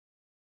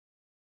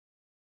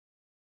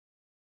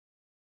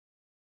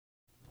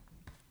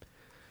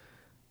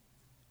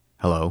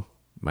Hello,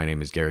 my name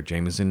is Garrett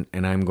Jameson,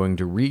 and I'm going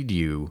to read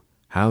you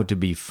How to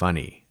Be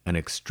Funny, an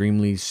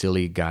extremely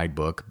silly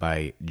guidebook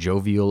by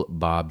Jovial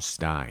Bob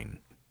Stein.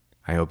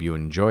 I hope you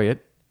enjoy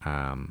it.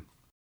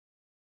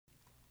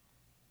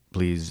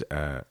 Please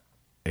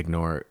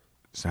ignore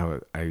how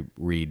I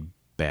read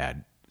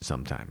bad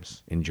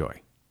sometimes.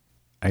 Enjoy.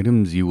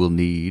 Items you will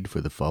need for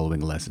the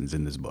following lessons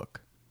in this book.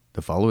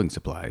 The following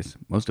supplies,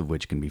 most of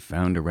which can be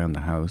found around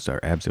the house, are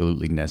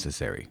absolutely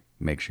necessary.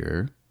 Make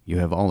sure you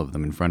have all of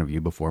them in front of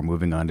you before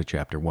moving on to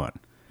Chapter 1.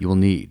 You will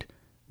need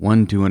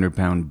 1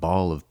 200-pound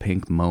ball of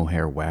pink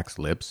mohair wax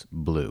lips,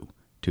 blue,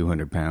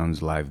 200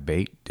 pounds live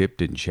bait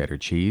dipped in cheddar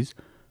cheese,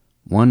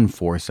 1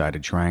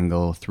 4-sided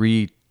triangle,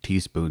 3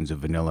 teaspoons of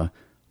vanilla,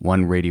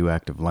 1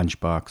 radioactive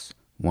lunchbox,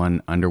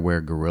 1 underwear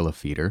gorilla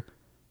feeder,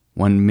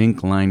 1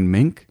 mink-lined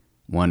mink,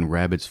 1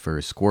 rabbit's fur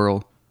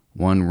squirrel,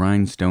 1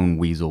 rhinestone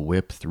weasel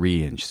whip,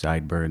 3-inch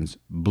sideburns,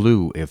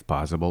 blue if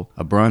possible,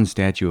 a bronze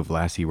statue of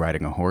Lassie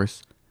riding a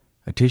horse,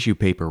 a tissue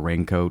paper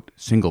raincoat,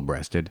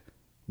 single-breasted,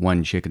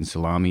 1 chicken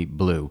salami,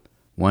 blue,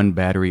 1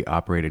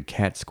 battery-operated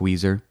cat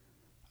squeezer,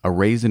 a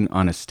raisin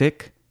on a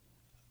stick,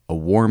 a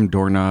warm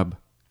doorknob,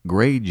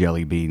 gray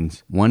jelly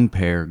beans, 1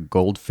 pair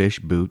goldfish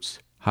boots,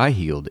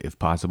 high-heeled if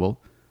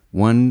possible,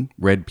 1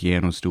 red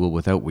piano stool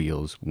without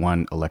wheels,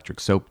 1 electric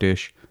soap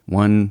dish,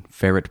 1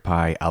 ferret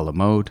pie a la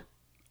mode,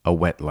 a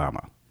wet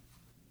llama.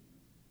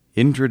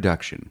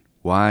 Introduction.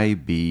 Why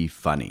be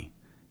funny?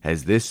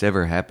 Has this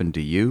ever happened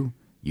to you?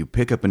 You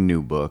pick up a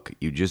new book,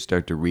 you just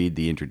start to read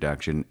the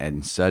introduction,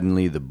 and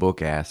suddenly the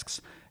book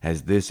asks,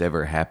 has this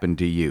ever happened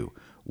to you?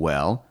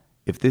 Well,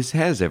 if this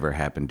has ever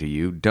happened to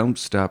you, don't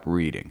stop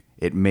reading.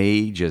 It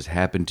may just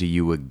happen to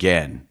you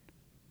again.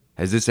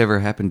 Has this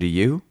ever happened to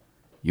you?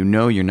 You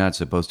know you're not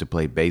supposed to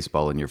play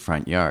baseball in your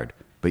front yard,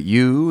 but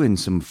you and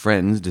some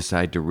friends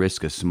decide to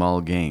risk a small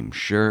game.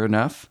 Sure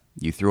enough,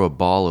 you throw a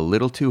ball a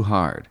little too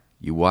hard.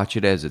 You watch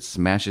it as it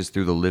smashes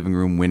through the living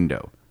room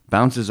window,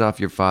 bounces off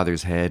your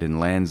father's head and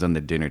lands on the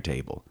dinner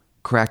table,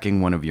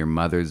 cracking one of your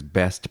mother's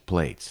best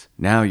plates.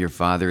 Now your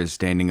father is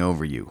standing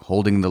over you,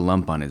 holding the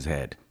lump on his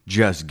head.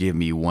 Just give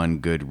me one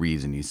good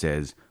reason, he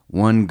says.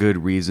 One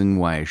good reason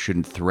why I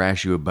shouldn't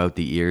thrash you about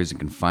the ears and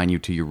confine you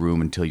to your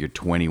room until you're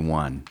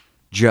 21.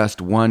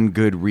 Just one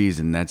good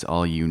reason, that's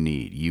all you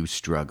need. You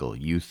struggle,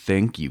 you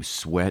think, you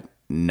sweat,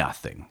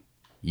 nothing.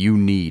 You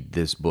need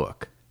this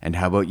book. And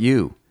how about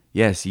you?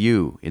 Yes,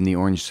 you, in the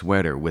orange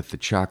sweater with the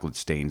chocolate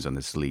stains on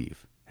the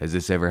sleeve. Has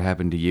this ever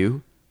happened to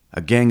you? A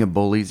gang of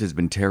bullies has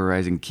been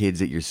terrorizing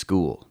kids at your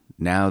school.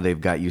 Now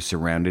they've got you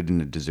surrounded in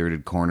a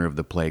deserted corner of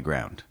the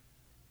playground.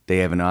 They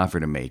have an offer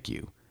to make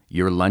you.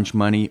 Your lunch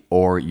money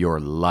or your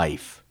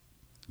life.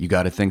 You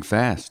gotta think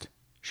fast.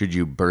 Should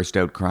you burst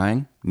out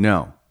crying?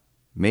 No.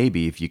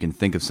 Maybe if you can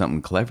think of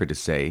something clever to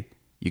say,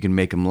 you can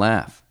make them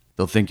laugh.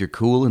 They'll think you're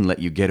cool and let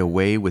you get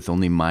away with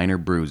only minor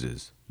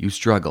bruises. You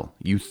struggle,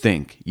 you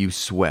think, you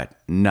sweat,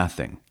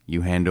 nothing.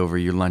 You hand over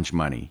your lunch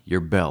money, your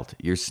belt,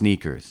 your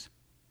sneakers.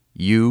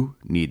 You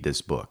need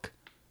this book.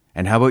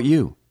 And how about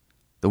you?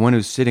 The one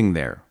who's sitting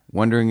there,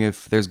 wondering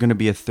if there's going to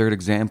be a third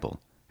example.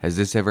 Has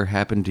this ever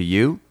happened to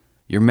you?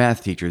 Your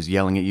math teacher's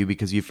yelling at you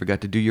because you forgot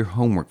to do your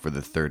homework for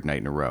the 3rd night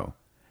in a row.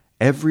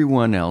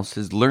 Everyone else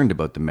has learned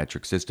about the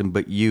metric system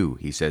but you,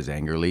 he says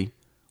angrily.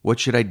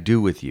 What should I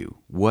do with you?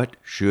 What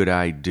should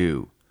I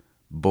do?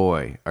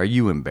 Boy, are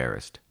you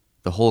embarrassed.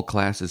 The whole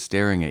class is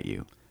staring at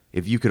you.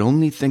 If you could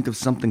only think of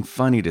something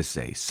funny to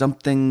say,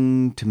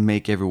 something to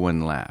make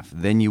everyone laugh,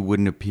 then you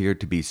wouldn't appear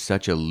to be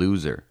such a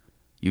loser.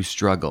 You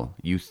struggle,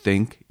 you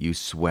think, you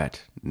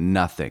sweat,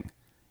 nothing.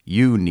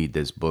 You need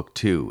this book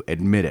too,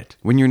 admit it.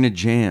 When you're in a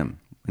jam,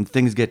 when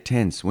things get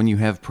tense, when you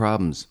have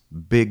problems,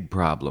 big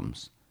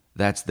problems.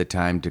 That's the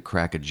time to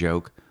crack a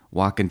joke,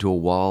 walk into a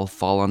wall,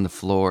 fall on the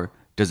floor.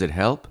 Does it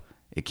help?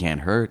 It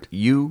can't hurt.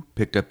 You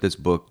picked up this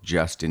book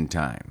just in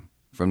time.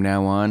 From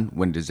now on,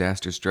 when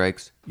disaster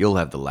strikes, you'll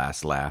have the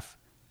last laugh,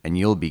 and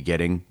you'll be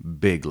getting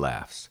big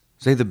laughs.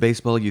 Say the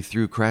baseball you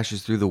threw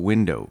crashes through the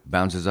window,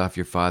 bounces off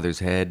your father's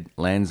head,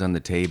 lands on the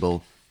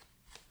table,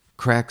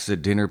 cracks a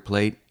dinner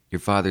plate. Your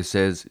father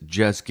says,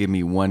 just give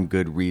me one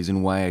good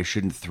reason why I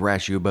shouldn't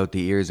thrash you about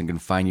the ears and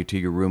confine you to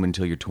your room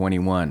until you're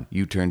 21.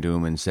 You turn to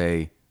him and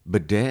say,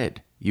 but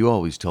Dad, you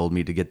always told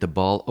me to get the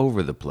ball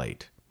over the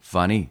plate.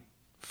 Funny?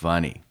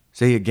 Funny.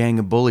 Say a gang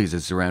of bullies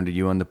has surrounded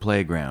you on the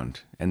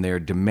playground, and they are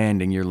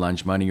demanding your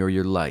lunch money or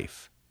your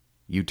life.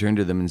 You turn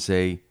to them and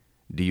say,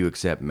 do you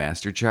accept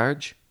master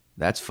charge?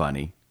 That's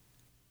funny.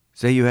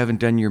 Say you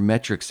haven't done your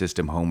metric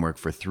system homework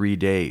for 3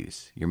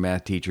 days. Your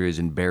math teacher is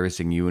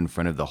embarrassing you in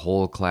front of the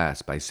whole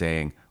class by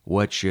saying,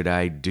 what should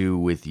I do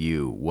with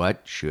you?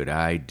 What should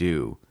I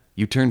do?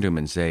 You turn to him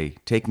and say,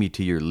 take me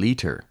to your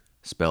liter,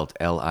 spelt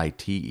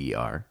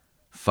L-I-T-E-R.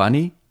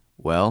 Funny?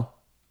 Well,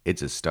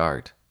 it's a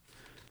start.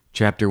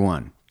 Chapter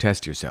 1.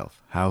 Test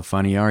yourself. How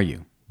funny are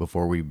you?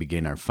 Before we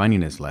begin our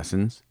funniness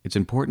lessons, it's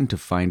important to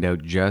find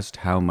out just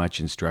how much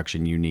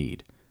instruction you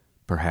need.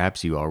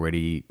 Perhaps you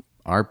already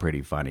are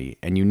pretty funny,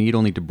 and you need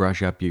only to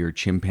brush up your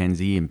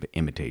chimpanzee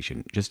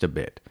imitation just a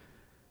bit.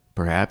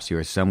 Perhaps you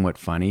are somewhat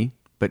funny,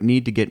 but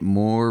need to get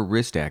more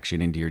wrist action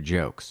into your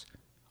jokes.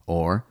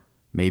 Or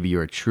maybe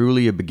you're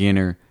truly a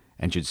beginner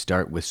and should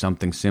start with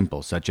something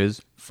simple, such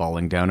as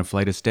falling down a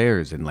flight of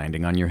stairs and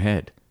landing on your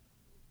head.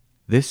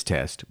 This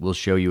test will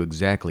show you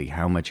exactly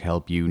how much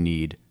help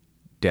you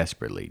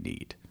desperately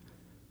need.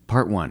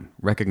 Part 1.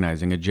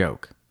 Recognizing a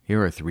joke.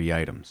 Here are 3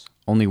 items.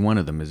 Only one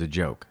of them is a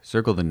joke.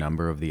 Circle the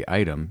number of the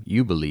item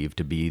you believe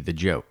to be the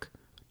joke.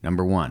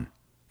 Number 1.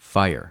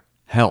 Fire.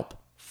 Help.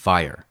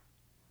 Fire.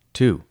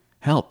 2.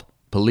 Help.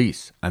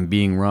 Police. I'm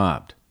being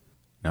robbed.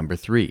 Number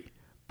 3.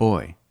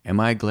 Boy,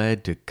 am I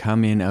glad to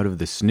come in out of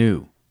the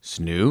snoo.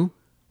 Snoo?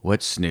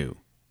 What's snoo?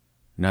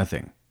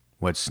 Nothing.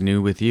 What's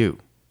snoo with you?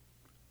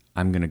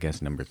 I'm going to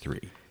guess number 3.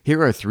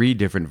 Here are 3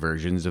 different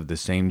versions of the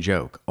same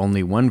joke.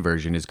 Only one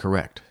version is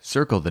correct.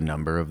 Circle the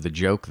number of the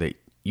joke that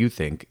you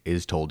think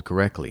is told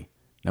correctly.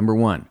 Number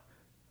 1.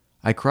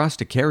 I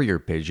crossed a carrier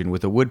pigeon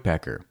with a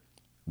woodpecker.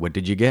 What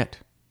did you get?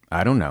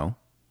 I don't know.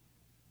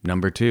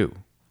 Number 2.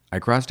 I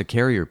crossed a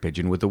carrier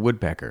pigeon with a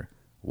woodpecker.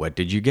 What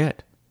did you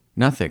get?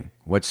 Nothing.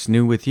 What's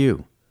snoo with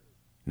you?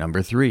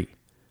 Number 3.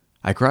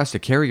 I crossed a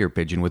carrier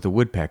pigeon with a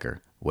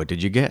woodpecker. What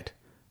did you get?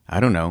 I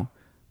don't know.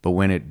 But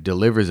when it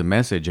delivers a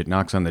message, it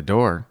knocks on the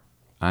door.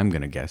 I'm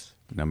going to guess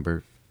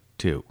number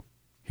 2.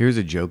 Here's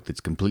a joke that's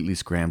completely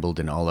scrambled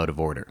and all out of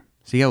order.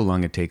 See how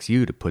long it takes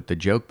you to put the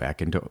joke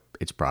back into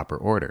its proper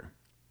order.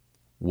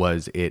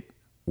 Was it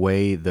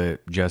way the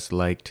just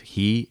liked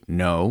he?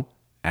 No.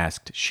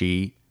 Asked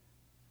she.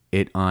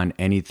 It on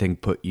anything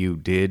put you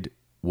did.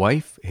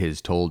 Wife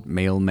his told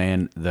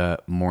mailman the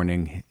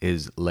morning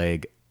his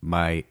leg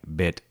my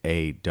bit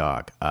a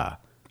dog.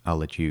 I'll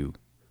let you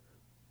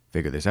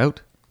figure this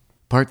out.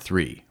 Part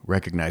 3.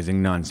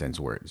 Recognizing nonsense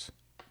words.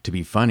 To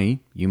be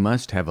funny, you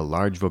must have a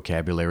large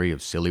vocabulary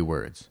of silly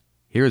words.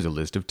 Here is a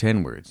list of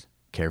 10 words.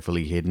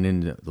 Carefully hidden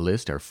in the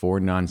list are 4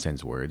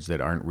 nonsense words that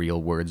aren't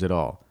real words at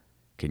all.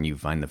 Can you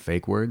find the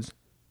fake words?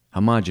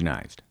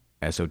 Homogenized,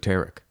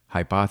 esoteric,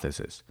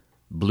 hypothesis,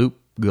 bloop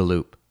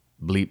galoop,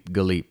 bleep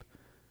galeep,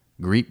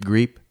 greep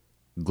greep,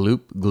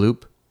 gloop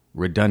gloop,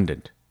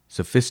 redundant,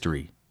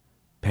 sophistry,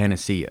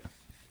 panacea.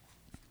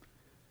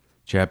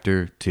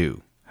 Chapter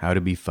 2. How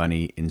to be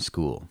funny in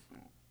school.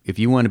 If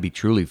you want to be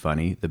truly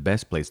funny, the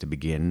best place to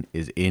begin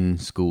is in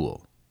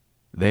school.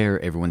 There,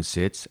 everyone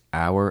sits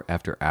hour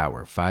after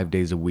hour, 5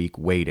 days a week,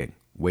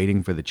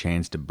 waiting for the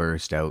chance to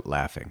burst out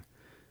laughing.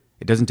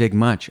 It doesn't take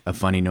much, a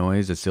funny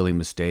noise, a silly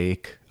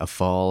mistake, a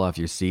fall off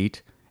your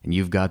seat, and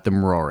you've got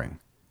them roaring.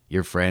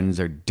 Your friends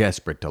are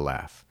desperate to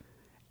laugh,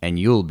 and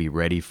you'll be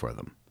ready for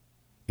them.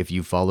 If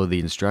you follow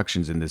the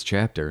instructions in this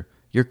chapter,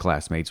 your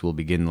classmates will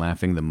begin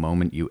laughing the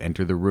moment you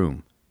enter the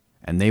room,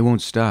 and they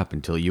won't stop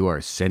until you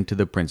are sent to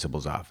the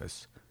principal's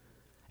office.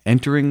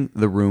 Entering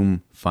the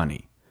room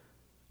funny.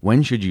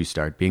 When should you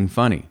start being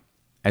funny?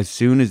 As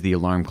soon as the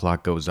alarm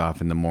clock goes off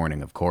in the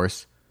morning, of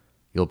course.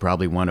 You'll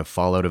probably want to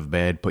fall out of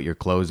bed, put your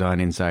clothes on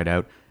inside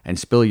out, and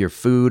spill your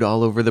food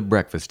all over the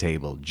breakfast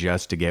table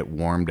just to get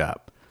warmed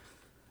up.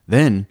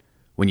 Then,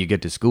 when you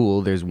get to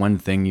school, there's one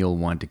thing you'll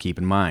want to keep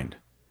in mind.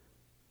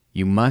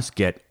 You must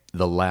get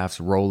the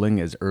laughs rolling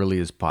as early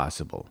as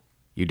possible.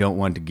 You don't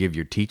want to give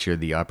your teacher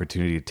the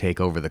opportunity to take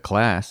over the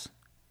class.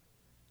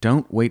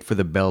 Don't wait for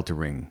the bell to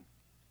ring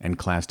and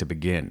class to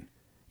begin.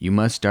 You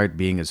must start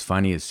being as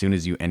funny as soon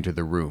as you enter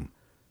the room.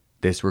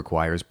 This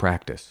requires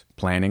practice,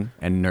 planning,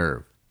 and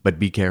nerve, but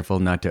be careful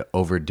not to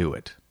overdo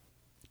it.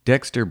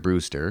 Dexter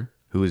Brewster,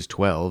 who is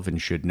 12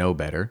 and should know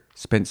better,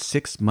 spent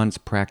 6 months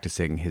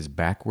practicing his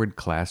backward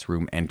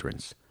classroom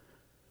entrance.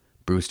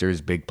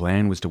 Brewster's big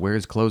plan was to wear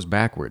his clothes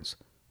backwards,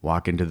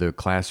 walk into the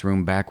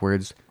classroom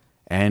backwards,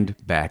 and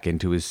back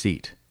into his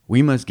seat.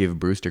 We must give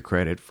Brewster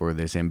credit for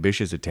this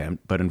ambitious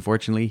attempt, but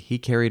unfortunately he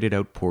carried it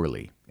out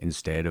poorly.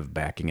 Instead of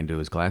backing into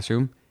his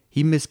classroom,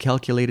 he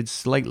miscalculated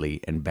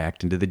slightly and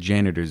backed into the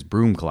janitor's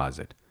broom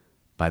closet.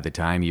 By the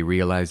time he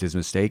realized his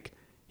mistake,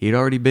 he had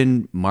already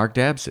been marked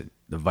absent.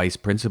 The vice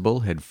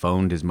principal had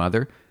phoned his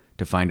mother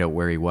to find out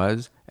where he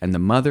was, and the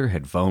mother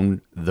had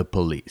phoned the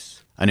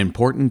police. An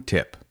important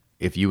tip.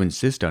 If you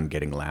insist on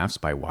getting laughs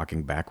by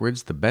walking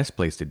backwards, the best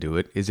place to do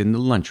it is in the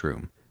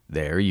lunchroom.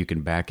 There you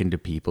can back into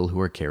people who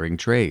are carrying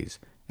trays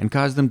and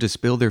cause them to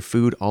spill their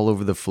food all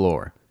over the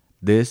floor.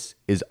 This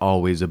is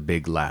always a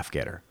big laugh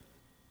getter.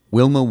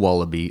 Wilma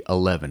Wallaby,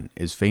 11,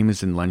 is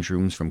famous in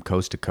lunchrooms from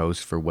coast to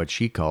coast for what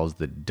she calls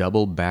the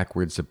double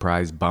backward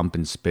surprise bump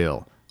and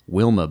spill.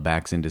 Wilma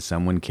backs into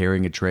someone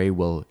carrying a tray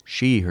while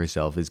she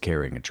herself is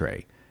carrying a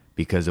tray.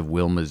 Because of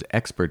Wilma's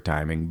expert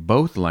timing,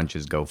 both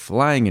lunches go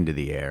flying into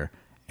the air,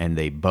 and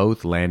they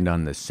both land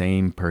on the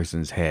same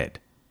person's head.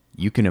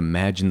 You can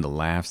imagine the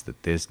laughs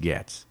that this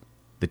gets.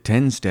 The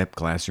 10-step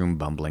classroom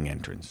bumbling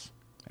entrance.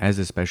 As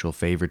a special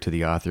favor to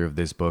the author of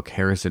this book,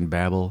 Harrison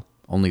Babel,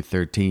 only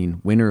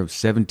 13, winner of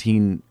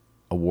 17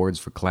 awards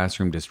for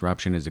classroom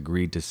disruption, has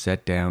agreed to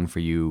set down for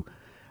you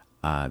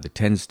the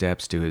 10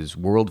 steps to his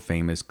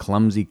world-famous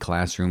clumsy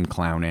classroom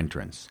clown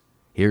entrance.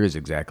 Here is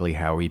exactly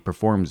how he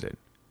performs it,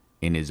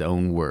 in his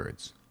own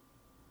words.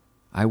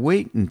 I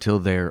wait until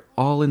they're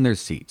all in their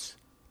seats.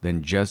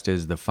 Then just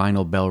as the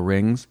final bell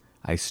rings,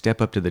 I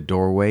step up to the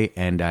doorway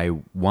and I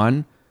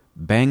 1.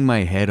 Bang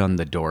my head on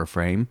the door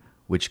frame,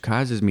 which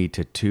causes me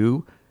to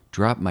 2.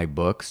 Drop my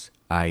books.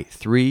 I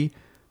 3.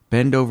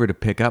 Bend over to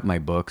pick up my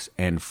books,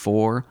 and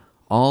 4.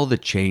 All the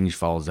change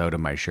falls out of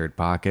my shirt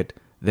pocket.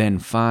 Then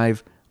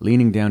 5.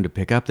 Leaning down to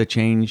pick up the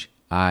change.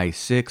 I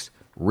 6.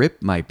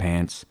 Rip my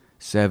pants.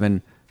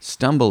 7.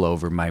 Stumble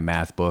over my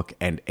math book.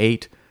 And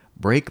 8.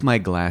 Break my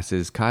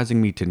glasses,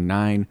 causing me to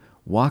 9.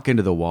 Walk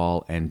into the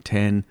wall. And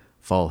 10.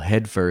 Fall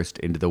headfirst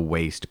into the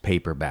waste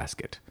paper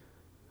basket.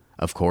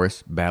 Of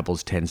course,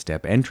 Babbel's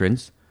 10-step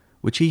entrance,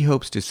 which he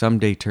hopes to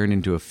someday turn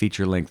into a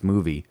feature-length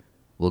movie,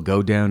 will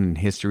go down in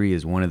history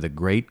as one of the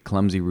great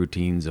clumsy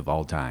routines of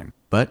all time.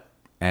 But,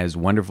 as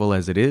wonderful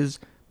as it is,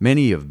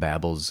 many of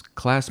Babbel's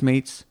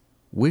classmates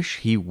wish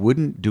he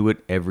wouldn't do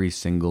it every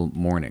single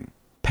morning.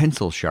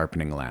 Pencil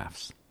sharpening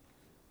laughs.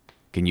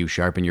 Can you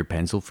sharpen your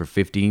pencil for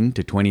 15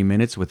 to 20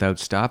 minutes without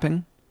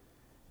stopping?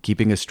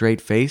 Keeping a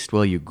straight face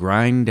while you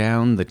grind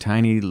down the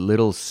tiny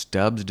little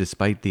stubs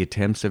despite the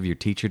attempts of your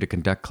teacher to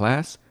conduct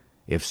class?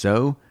 If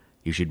so,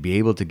 you should be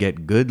able to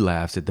get good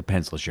laughs at the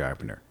pencil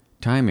sharpener.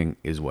 Timing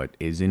is what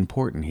is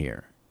important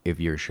here. If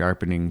your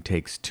sharpening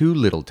takes too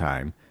little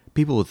time,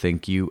 people will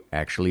think you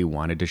actually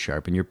wanted to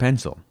sharpen your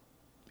pencil.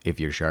 If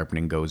your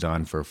sharpening goes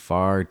on for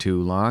far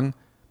too long,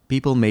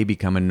 people may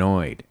become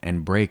annoyed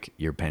and break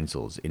your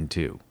pencils in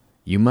two.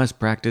 You must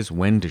practice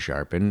when to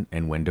sharpen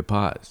and when to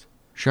pause.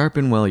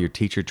 Sharpen while your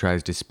teacher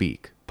tries to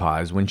speak,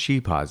 pause when she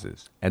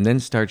pauses, and then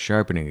start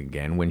sharpening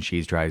again when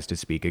she tries to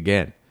speak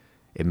again.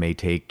 It may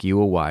take you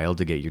a while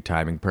to get your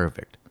timing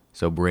perfect,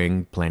 so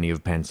bring plenty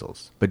of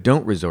pencils. But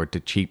don't resort to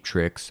cheap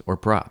tricks or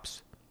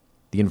props.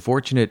 The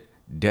unfortunate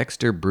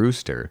Dexter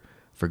Brewster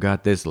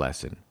forgot this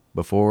lesson.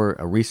 Before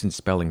a recent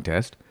spelling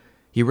test,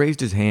 he raised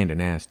his hand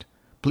and asked,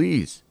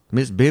 "Please,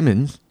 Miss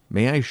Bimmins,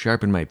 may I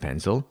sharpen my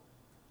pencil?"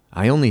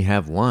 "I only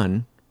have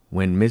one."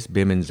 When Miss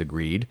Bimmins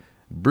agreed,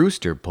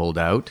 Brewster pulled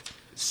out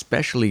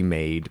specially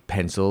made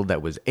pencil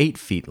that was 8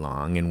 feet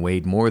long and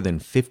weighed more than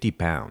 50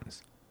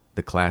 pounds.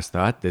 The class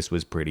thought this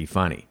was pretty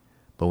funny,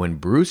 but when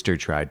Brewster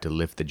tried to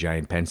lift the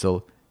giant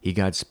pencil, he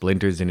got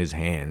splinters in his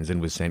hands and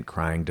was sent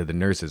crying to the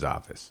nurse's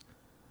office.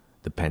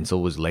 The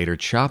pencil was later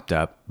chopped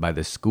up by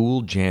the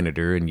school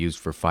janitor and used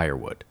for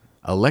firewood.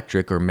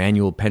 Electric or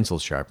manual pencil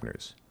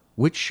sharpeners.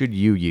 Which should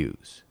you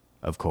use?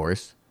 Of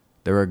course,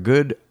 there are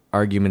good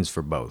arguments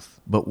for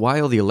both. But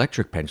while the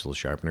electric pencil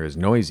sharpener is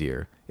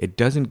noisier, it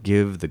doesn't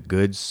give the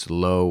good,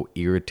 slow,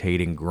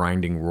 irritating,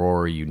 grinding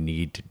roar you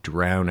need to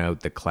drown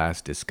out the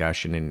class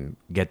discussion and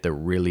get the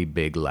really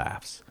big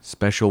laughs.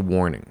 Special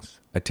warnings.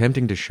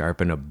 Attempting to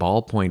sharpen a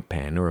ballpoint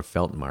pen or a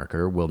felt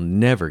marker will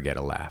never get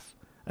a laugh.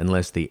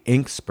 Unless the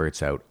ink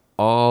spurts out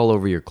all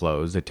over your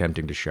clothes,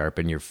 attempting to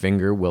sharpen your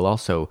finger will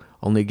also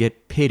only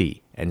get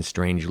pity and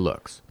strange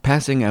looks.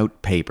 Passing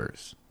out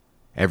papers.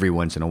 Every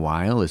once in a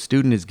while, a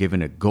student is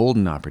given a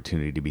golden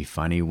opportunity to be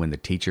funny when the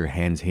teacher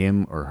hands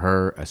him or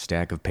her a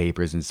stack of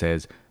papers and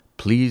says,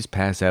 "Please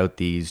pass out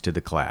these to the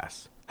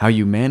class." How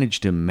you manage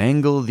to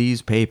mangle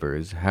these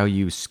papers, how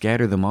you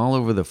scatter them all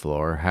over the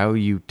floor, how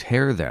you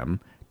tear them,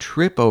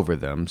 trip over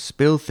them,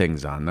 spill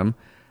things on them,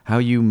 how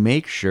you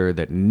make sure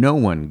that no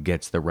one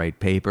gets the right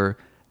paper,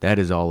 that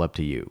is all up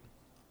to you.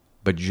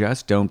 But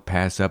just don't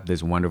pass up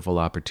this wonderful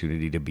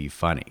opportunity to be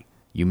funny.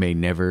 You may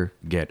never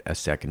get a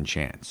second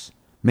chance.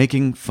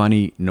 Making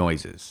funny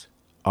noises.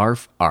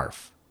 Arf,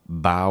 arf.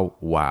 Bow,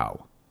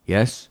 wow.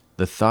 Yes,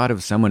 the thought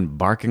of someone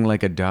barking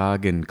like a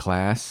dog in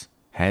class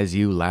has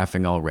you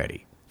laughing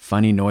already.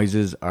 Funny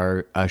noises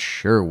are a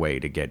sure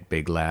way to get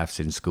big laughs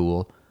in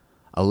school.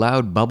 A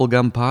loud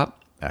bubblegum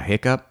pop, a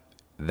hiccup,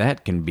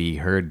 that can be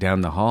heard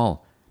down the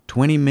hall.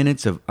 20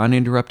 minutes of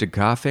uninterrupted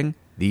coughing,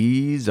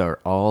 these are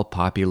all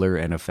popular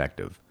and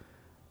effective.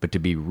 But to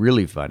be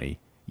really funny,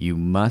 you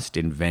must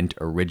invent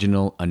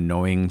original,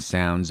 annoying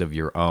sounds of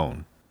your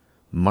own.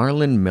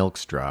 Marlin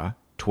Milkstraw,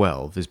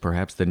 12, is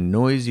perhaps the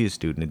noisiest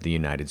student in the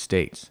United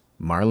States.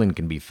 Marlin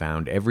can be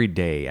found every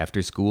day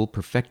after school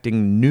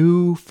perfecting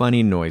new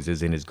funny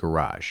noises in his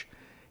garage.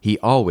 He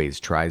always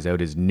tries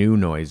out his new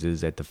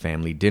noises at the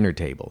family dinner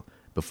table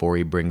before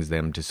he brings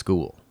them to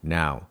school.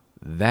 Now,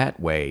 that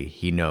way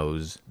he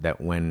knows that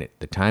when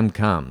the time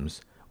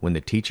comes, when the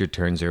teacher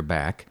turns her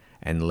back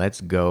and lets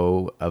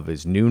go of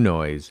his new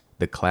noise,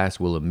 the class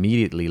will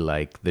immediately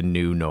like the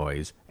new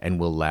noise and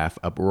will laugh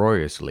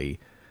uproariously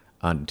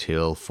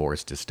until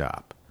forced to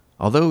stop.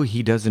 Although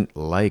he doesn't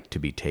like to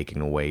be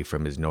taken away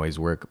from his noise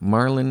work,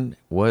 Marlin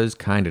was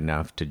kind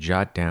enough to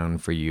jot down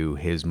for you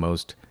his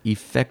most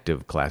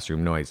effective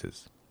classroom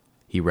noises.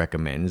 He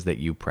recommends that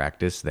you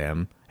practice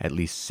them at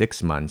least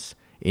 6 months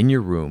in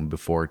your room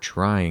before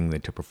trying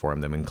to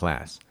perform them in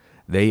class.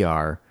 They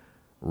are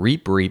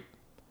reep reep,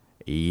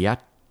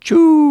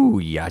 yachoo,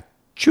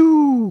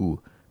 yachoo,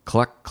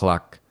 cluck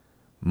cluck,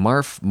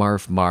 marf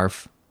marf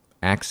marf,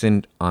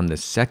 accent on the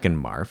second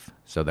marf,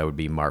 so that would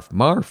be marf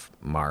marf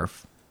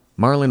marf.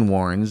 Marlin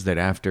warns that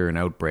after an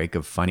outbreak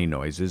of funny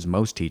noises,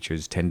 most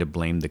teachers tend to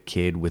blame the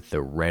kid with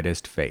the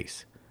reddest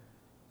face.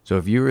 So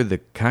if you're the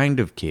kind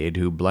of kid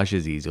who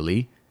blushes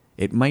easily,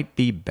 it might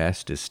be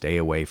best to stay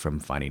away from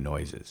funny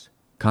noises.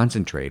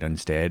 Concentrate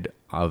instead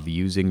of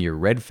using your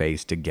red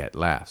face to get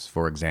laughs.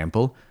 For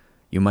example,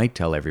 you might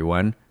tell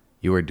everyone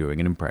you are doing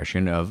an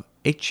impression of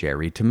a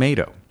cherry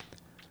tomato.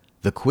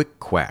 The quick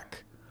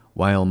quack.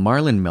 While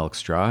Marlin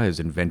Milkstraw has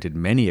invented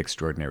many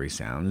extraordinary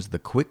sounds, the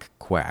quick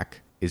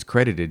quack is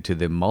credited to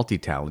the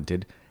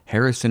multi-talented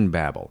Harrison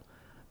Babbel.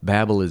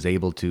 Babbel is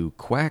able to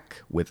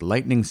quack with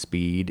lightning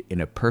speed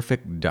in a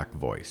perfect duck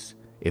voice.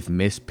 If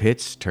Miss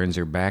Pitts turns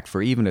her back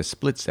for even a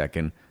split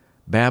second,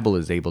 Babbel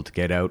is able to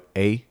get out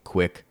a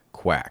quick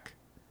quack.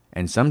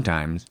 And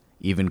sometimes,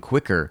 even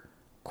quicker,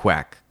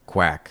 quack,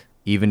 quack.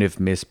 Even if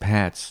Miss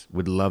Pats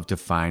would love to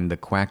find the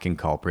quacking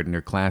culprit in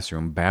her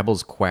classroom,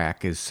 Babbel's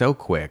quack is so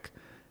quick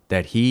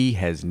that he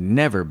has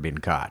never been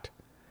caught.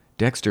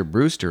 Dexter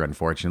Brewster,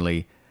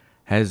 unfortunately,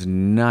 has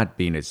not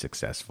been as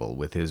successful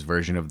with his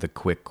version of the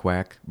quick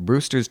quack.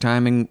 Brewster's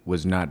timing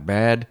was not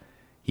bad.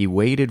 He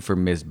waited for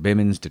Miss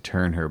Bimmins to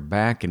turn her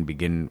back and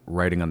begin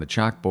writing on the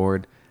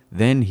chalkboard.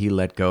 Then he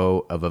let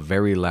go of a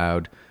very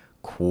loud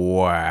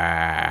quack.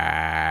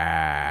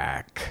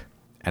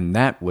 And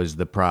that was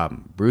the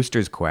problem.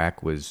 Brewster's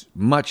quack was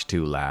much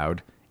too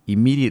loud.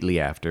 Immediately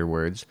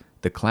afterwards,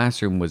 the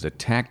classroom was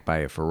attacked by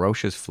a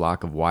ferocious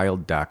flock of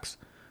wild ducks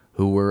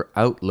who were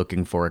out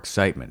looking for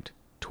excitement.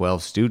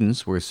 12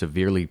 students were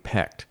severely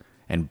pecked,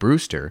 and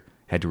Brewster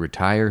had to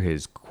retire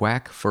his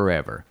quack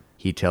forever.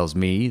 He tells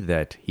me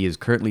that he is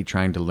currently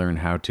trying to learn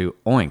how to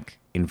oink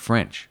in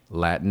French,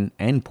 Latin,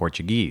 and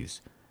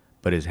Portuguese,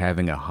 but is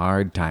having a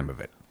hard time of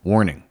it.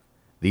 Warning: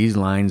 these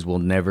lines will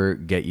never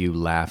get you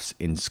laughs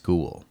in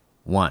school.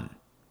 1.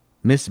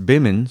 Miss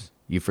Bimmins,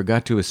 you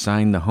forgot to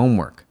assign the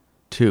homework.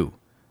 2.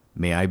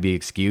 May I be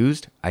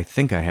excused? I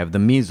think I have the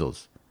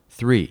measles.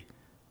 3.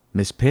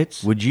 Miss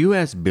Pitts, would you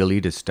ask Billy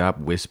to stop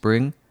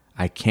whispering?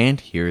 I can't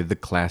hear the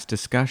class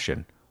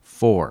discussion.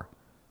 4.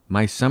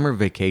 My summer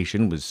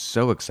vacation was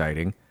so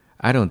exciting,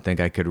 I don't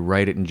think I could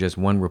write it in just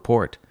one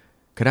report.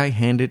 Could I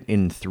hand it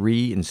in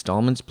 3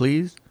 installments,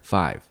 please?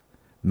 5.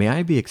 May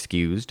I be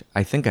excused?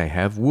 I think I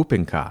have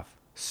whooping cough.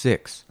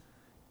 6.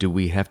 Do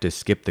we have to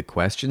skip the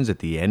questions at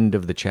the end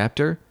of the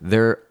chapter?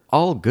 They're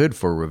all good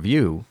for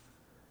review.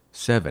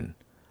 7.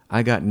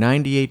 I got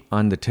 98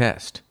 on the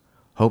test.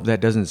 Hope that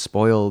doesn't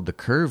spoil the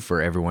curve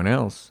for everyone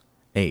else.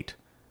 8.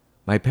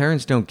 My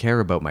parents don't care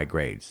about my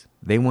grades.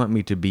 They want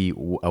me to be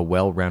a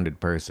well-rounded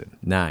person.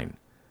 9.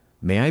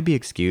 May I be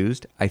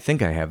excused? I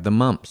think I have the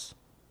mumps.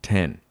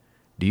 10.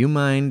 Do you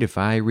mind if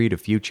I read a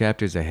few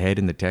chapters ahead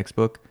in the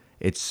textbook?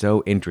 It's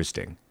so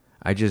interesting.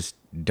 I just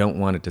don't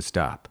want it to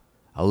stop.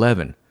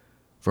 11.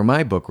 For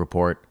my book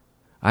report,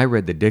 I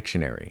read the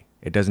dictionary.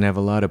 It doesn't have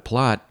a lot of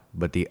plot,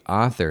 but the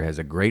author has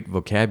a great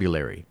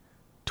vocabulary.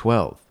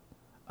 12.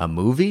 A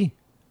movie?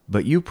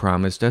 But you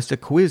promised us a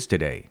quiz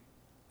today.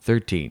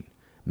 13.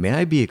 May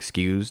I be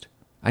excused?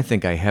 I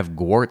think I have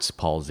Gwart's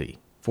palsy.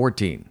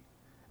 14.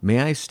 May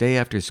I stay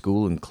after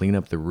school and clean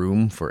up the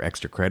room for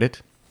extra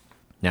credit?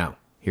 Now,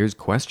 here's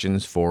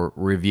questions for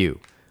review.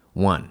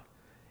 1.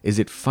 Is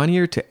it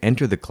funnier to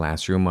enter the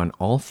classroom on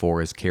all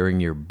fours carrying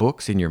your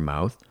books in your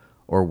mouth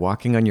or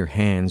walking on your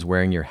hands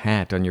wearing your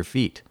hat on your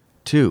feet?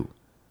 2.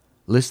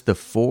 List the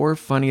 4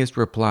 funniest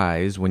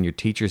replies when your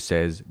teacher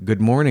says,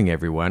 "Good morning,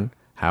 everyone.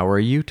 How are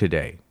you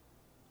today?"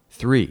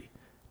 3.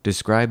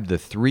 Describe the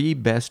 3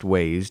 best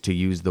ways to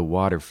use the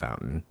water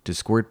fountain to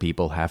squirt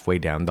people halfway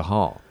down the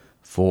hall.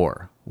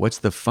 4. What's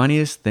the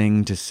funniest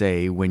thing to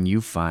say when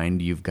you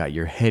find you've got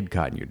your head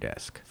caught in your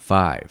desk?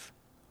 5.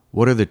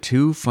 What are the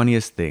 2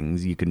 funniest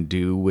things you can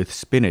do with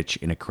spinach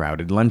in a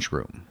crowded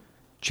lunchroom?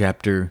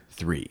 Chapter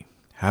 3.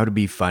 How to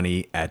be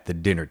funny at the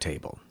dinner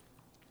table.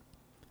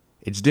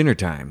 It's dinner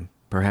time,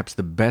 perhaps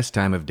the best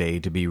time of day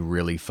to be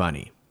really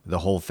funny. The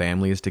whole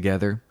family is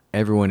together.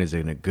 Everyone is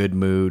in a good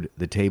mood.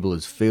 The table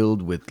is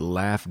filled with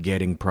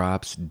laugh-getting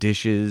props,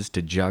 dishes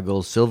to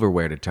juggle,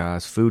 silverware to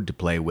toss, food to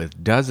play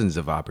with, dozens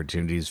of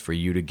opportunities for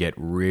you to get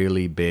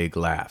really big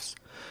laughs.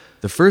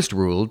 The first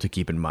rule to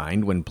keep in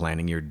mind when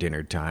planning your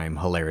dinner time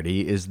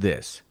hilarity is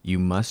this: you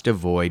must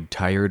avoid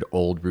tired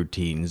old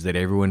routines that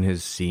everyone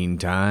has seen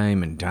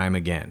time and time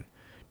again.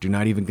 Do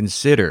not even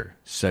consider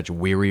such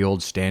weary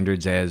old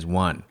standards as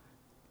 1.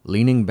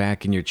 Leaning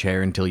back in your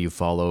chair until you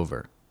fall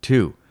over.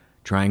 2.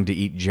 Trying to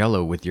eat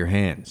Jell-O with your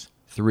hands.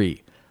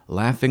 3.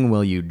 Laughing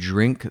while you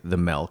drink the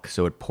milk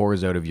so it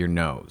pours out of your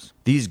nose.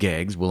 These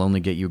gags will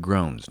only get you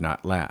groans,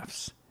 not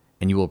laughs.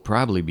 And you will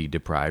probably be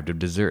deprived of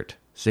dessert.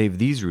 Save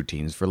these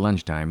routines for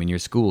lunchtime in your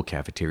school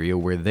cafeteria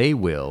where they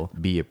will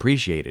be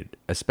appreciated,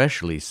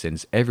 especially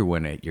since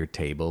everyone at your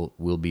table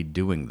will be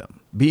doing them.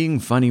 Being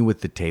funny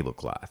with the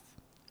tablecloth.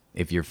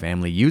 If your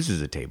family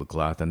uses a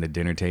tablecloth on the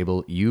dinner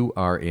table, you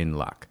are in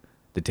luck.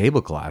 The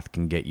tablecloth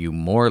can get you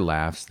more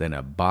laughs than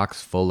a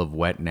box full of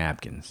wet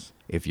napkins.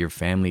 If your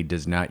family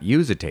does not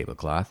use a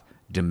tablecloth,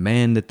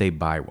 demand that they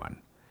buy one.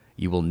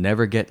 You will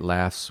never get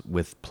laughs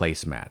with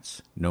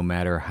placemats, no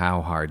matter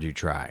how hard you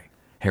try.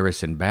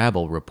 Harrison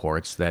Babbel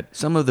reports that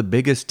some of the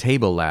biggest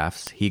table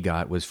laughs he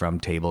got was from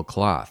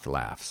tablecloth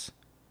laughs.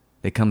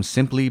 They come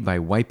simply by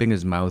wiping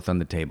his mouth on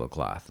the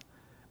tablecloth.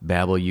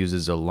 Babel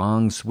uses a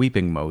long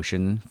sweeping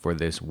motion for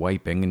this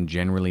wiping and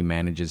generally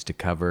manages to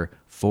cover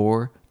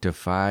 4 to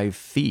 5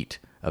 feet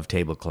of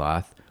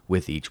tablecloth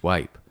with each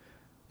wipe.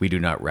 We do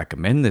not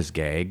recommend this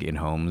gag in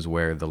homes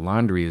where the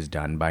laundry is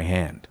done by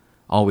hand.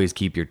 Always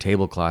keep your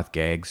tablecloth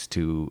gags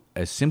to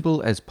as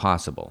simple as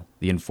possible.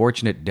 The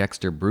unfortunate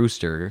Dexter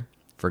Brewster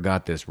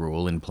forgot this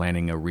rule in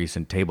planning a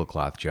recent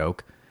tablecloth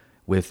joke,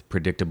 with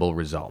predictable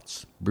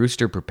results.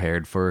 Brewster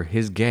prepared for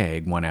his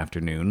gag one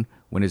afternoon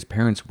when his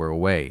parents were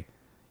away.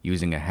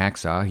 Using a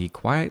hacksaw, he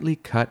quietly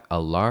cut a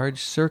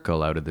large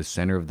circle out of the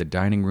center of the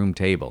dining room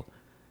table.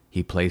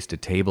 He placed a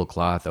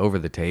tablecloth over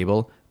the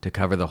table to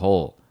cover the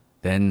hole,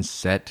 then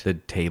set the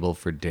table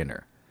for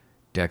dinner.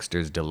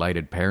 Dexter's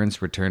delighted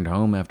parents returned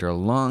home after a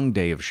long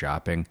day of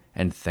shopping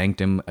and thanked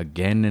him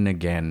again and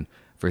again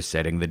for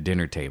setting the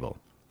dinner table.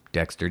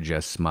 Dexter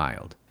just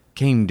smiled.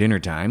 Came dinner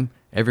time.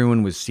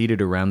 Everyone was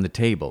seated around the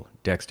table.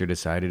 Dexter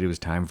decided it was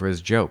time for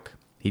his joke.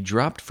 He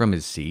dropped from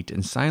his seat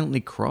and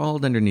silently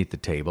crawled underneath the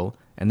table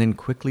and then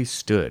quickly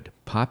stood,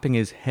 popping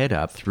his head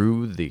up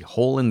through the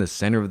hole in the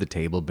center of the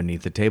table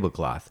beneath the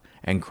tablecloth,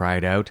 and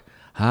cried out,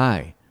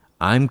 "Hi,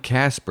 I'm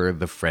Casper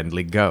the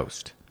Friendly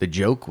Ghost." The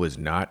joke was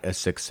not a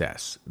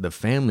success. The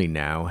family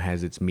now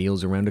has its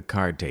meals around a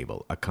card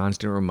table, a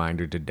constant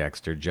reminder to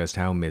Dexter just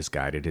how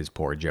misguided his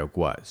poor joke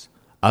was.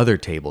 Other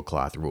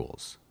tablecloth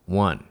rules.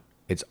 1.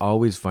 It's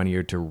always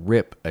funnier to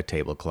rip a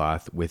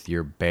tablecloth with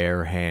your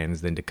bare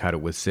hands than to cut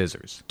it with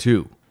scissors.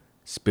 2.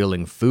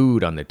 Spilling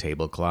food on the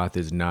tablecloth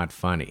is not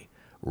funny.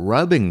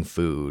 Rubbing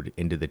food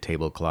into the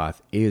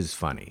tablecloth is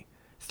funny.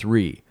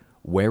 3.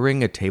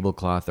 Wearing a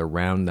tablecloth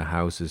around the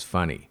house is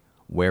funny.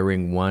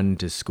 Wearing one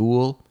to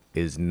school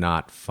is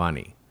not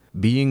funny.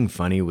 Being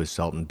funny with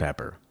salt and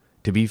pepper.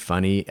 To be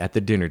funny at the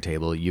dinner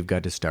table, you've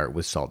got to start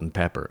with salt and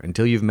pepper.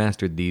 Until you've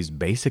mastered these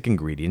basic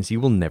ingredients,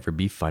 you will never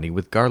be funny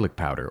with garlic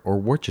powder or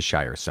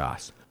Worcestershire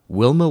sauce.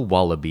 Wilma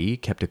Wallaby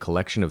kept a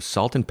collection of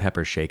salt and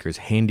pepper shakers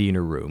handy in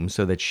her room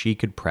so that she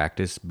could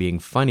practice being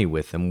funny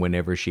with them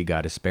whenever she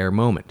got a spare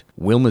moment.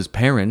 Wilma's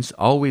parents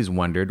always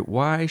wondered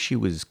why she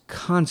was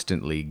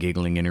constantly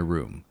giggling in her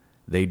room.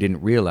 They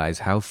didn't realize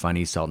how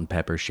funny salt and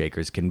pepper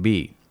shakers can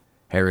be.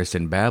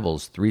 Harrison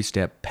Babel's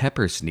 3-step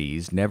pepper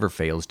sneeze never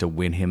fails to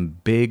win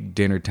him big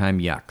dinner-time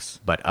yucks.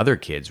 But other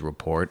kids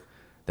report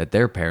that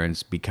their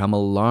parents become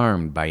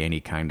alarmed by any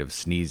kind of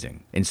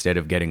sneezing. Instead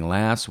of getting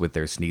laughs with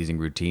their sneezing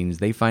routines,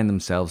 they find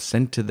themselves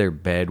sent to their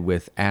bed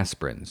with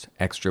aspirins,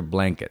 extra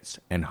blankets,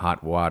 and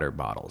hot water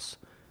bottles.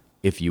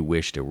 If you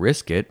wish to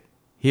risk it,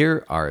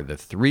 here are the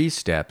 3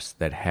 steps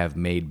that have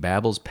made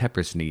Babel's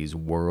pepper sneeze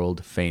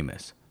world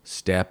famous.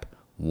 Step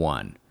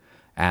 1.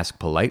 Ask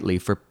politely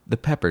for the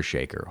pepper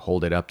shaker.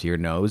 Hold it up to your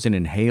nose and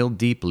inhale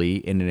deeply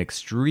in an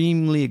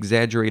extremely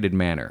exaggerated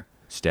manner.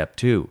 Step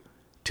 2.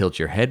 Tilt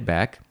your head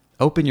back,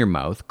 open your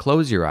mouth,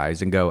 close your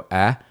eyes, and go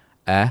ah,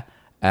 ah,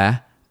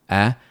 ah,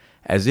 ah,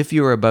 as if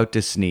you are about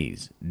to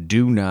sneeze.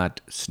 Do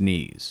not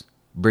sneeze.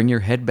 Bring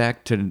your head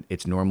back to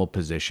its normal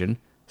position.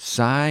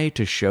 Sigh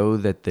to show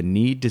that the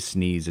need to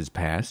sneeze is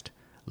past.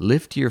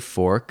 Lift your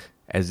fork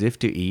as if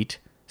to eat.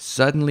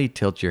 Suddenly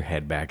tilt your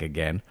head back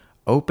again.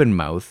 Open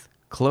mouth.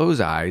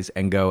 Close eyes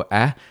and go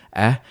ah,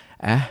 ah,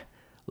 ah.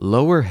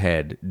 Lower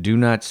head, do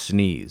not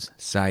sneeze.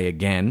 Sigh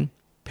again.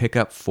 Pick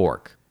up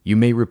fork. You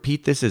may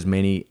repeat this as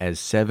many as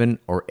 7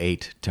 or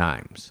 8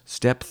 times.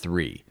 Step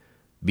 3.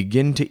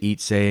 Begin to eat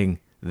saying,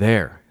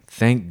 "There,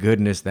 thank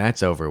goodness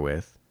that's over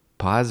with."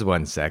 Pause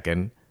 1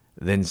 second.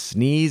 Then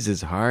sneeze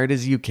as hard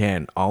as you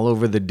can all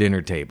over the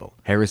dinner table.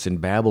 Harrison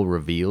Babel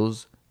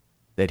reveals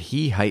that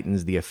he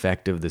heightens the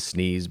effect of the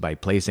sneeze by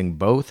placing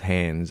both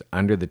hands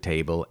under the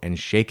table and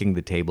shaking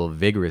the table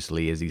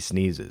vigorously as he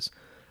sneezes.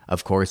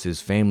 Of course,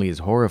 his family is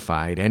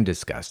horrified and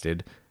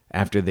disgusted.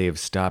 After they have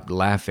stopped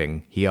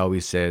laughing, he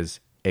always says,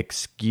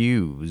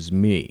 "Excuse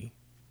me."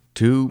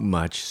 Too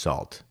much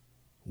salt.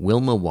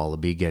 Wilma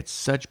Wallaby gets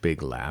such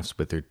big laughs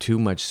with her too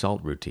much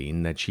salt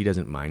routine that she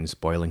doesn't mind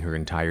spoiling her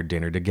entire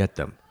dinner to get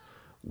them.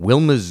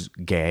 Wilma's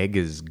gag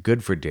is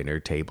good for dinner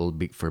table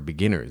for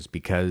beginners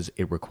because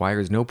it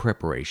requires no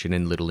preparation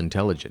and little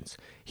intelligence.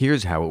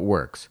 Here's how it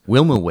works.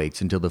 Wilma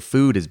waits until the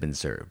food has been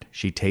served.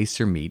 She tastes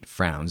her meat,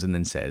 frowns, and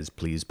then says,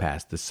 "Please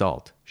pass the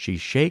salt." She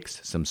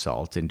shakes some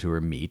salt into her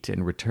meat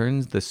and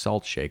returns the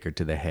salt shaker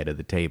to the head of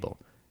the table.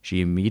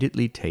 She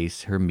immediately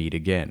tastes her meat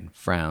again,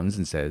 frowns,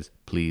 and says,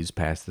 "Please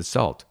pass the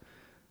salt."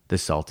 The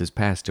salt is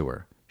passed to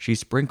her. She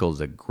sprinkles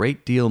a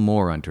great deal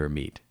more onto her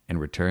meat and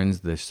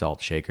returns the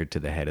salt shaker to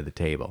the head of the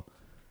table.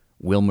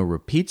 Wilma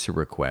repeats her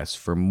request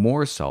for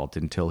more salt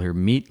until her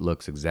meat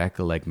looks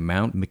exactly like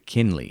Mount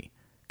McKinley,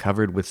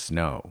 covered with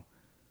snow.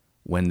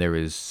 When there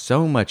is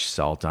so much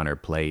salt on her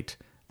plate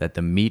that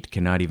the meat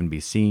cannot even be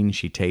seen,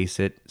 she tastes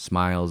it,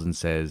 smiles, and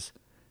says,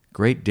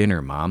 "Great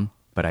dinner, Mom,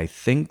 but I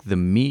think the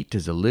meat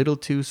is a little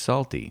too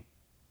salty."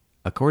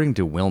 According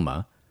to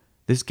Wilma,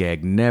 this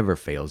gag never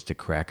fails to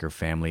crack her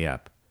family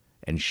up,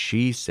 and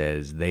she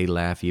says they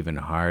laugh even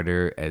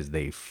harder as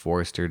they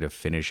forced her to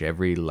finish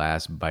every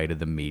last bite of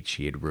the meat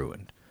she had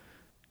ruined.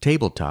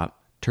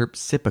 Tabletop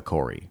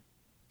terpsichore.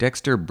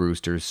 Dexter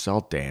Brewster's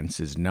salt dance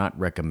is not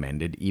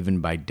recommended even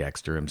by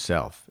Dexter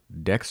himself.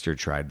 Dexter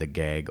tried the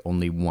gag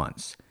only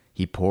once.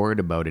 He poured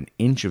about an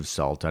inch of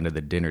salt onto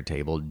the dinner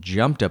table,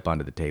 jumped up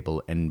onto the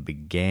table, and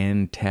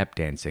began tap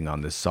dancing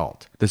on the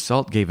salt. The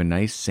salt gave a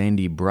nice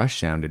sandy brush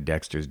sound to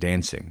Dexter's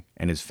dancing,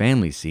 and his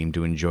family seemed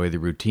to enjoy the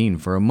routine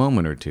for a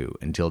moment or two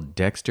until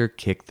Dexter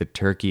kicked the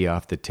turkey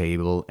off the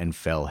table and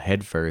fell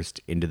headfirst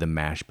into the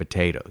mashed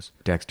potatoes.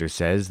 Dexter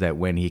says that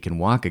when he can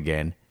walk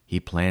again, he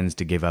plans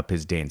to give up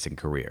his dancing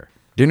career.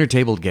 Dinner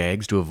table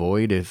gags to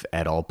avoid if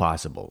at all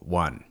possible.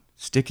 1.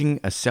 Sticking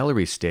a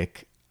celery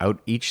stick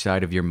out each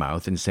side of your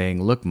mouth and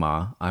saying, "Look,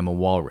 Ma, I'm a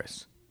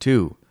walrus."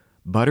 2.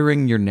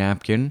 Buttering your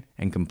napkin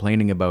and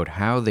complaining about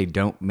how they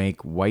don't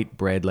make white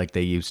bread like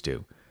they used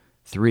to.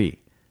 3.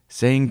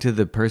 Saying to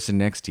the person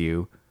next to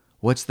you,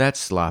 "What's that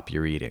slop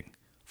you're eating?"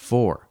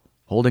 4.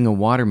 Holding a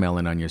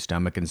watermelon on your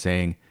stomach and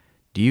saying,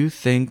 "Do you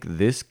think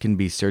this can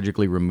be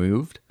surgically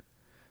removed?"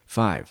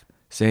 5.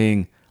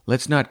 Saying,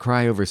 "Let's not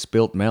cry over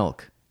spilt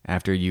milk,"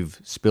 after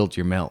you've spilt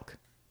your milk.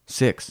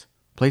 6.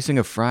 Placing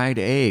a fried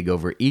egg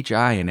over each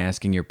eye and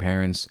asking your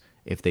parents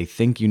if they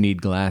think you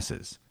need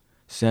glasses.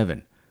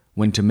 7.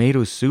 When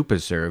tomato soup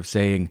is served,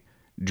 saying,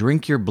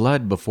 "Drink your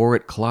blood before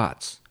it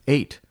clots."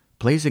 8.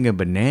 Placing a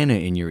banana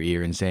in your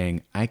ear and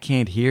saying, "I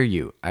can't hear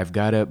you, I've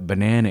got a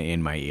banana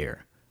in my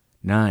ear."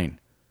 9.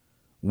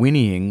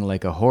 Whinnying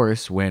like a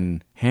horse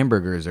when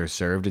hamburgers are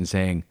served and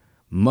saying,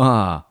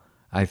 "Ma,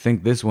 I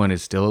think this one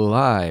is still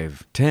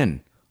alive."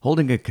 10.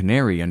 Holding a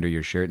canary under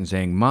your shirt and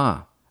saying,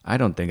 "Ma, I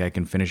don't think I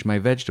can finish my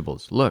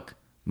vegetables. Look,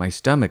 my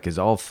stomach is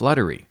all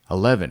fluttery."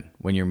 11.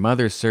 When your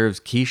mother serves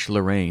quiche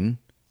Lorraine,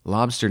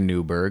 lobster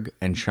Newburg,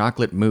 and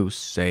chocolate mousse,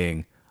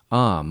 saying,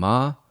 "Ah,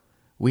 Ma,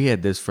 we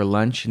had this for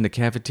lunch in the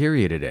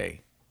cafeteria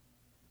today."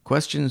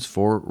 Questions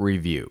for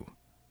review.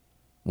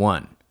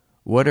 1.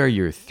 What are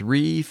your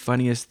 3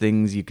 funniest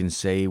things you can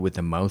say with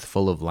a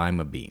mouthful of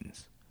lima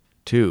beans?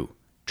 2.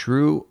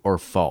 True or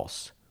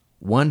false?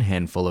 1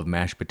 handful of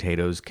mashed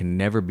potatoes can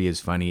never be as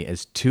funny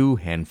as 2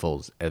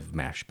 handfuls of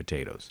mashed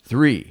potatoes.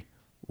 3.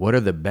 What are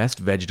the best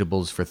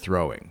vegetables for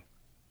throwing?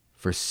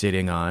 For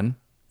sitting on?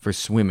 For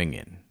swimming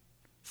in?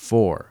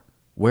 4.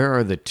 Where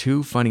are the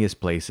 2 funniest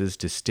places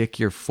to stick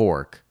your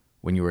fork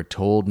when you are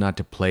told not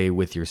to play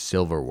with your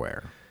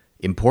silverware?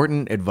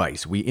 Important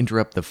advice. We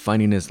interrupt the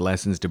funniness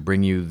lessons to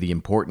bring you the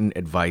important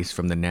advice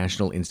from the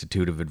National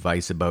Institute of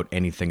Advice about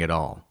anything at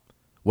all.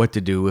 What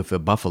to do if a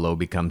buffalo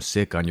becomes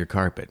sick on your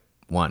carpet.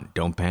 1.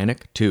 Don't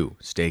panic. 2.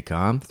 Stay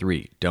calm.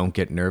 3. Don't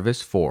get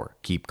nervous. 4.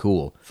 Keep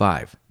cool.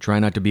 5. Try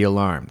not to be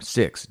alarmed.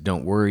 6.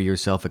 Don't worry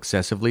yourself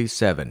excessively.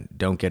 7.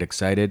 Don't get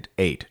excited.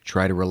 8.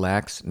 Try to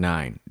relax.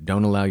 9.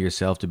 Don't allow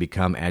yourself to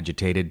become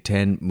agitated.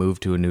 10. Move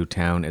to a new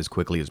town as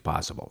quickly as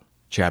possible.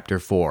 Chapter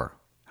 4.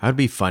 How to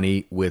be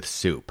funny with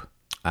soup.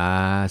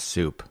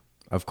 Soup.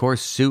 Of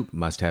course, soup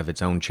must have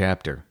its own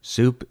chapter.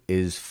 Soup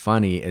is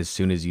funny as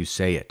soon as you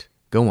say it.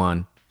 Go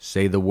on.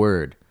 Say the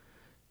word.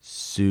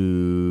 Soup.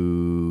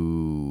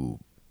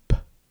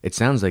 It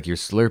sounds like you're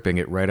slurping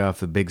it right off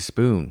the big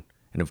spoon.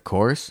 And of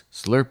course,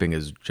 slurping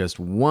is just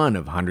one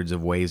of hundreds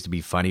of ways to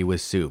be funny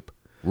with soup.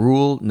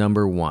 Rule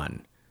number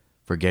 1.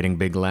 For getting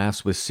big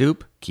laughs with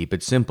soup, keep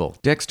it simple.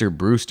 Dexter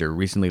Brewster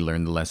recently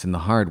learned the lesson the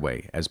hard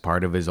way. As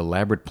part of his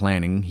elaborate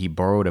planning, he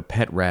borrowed a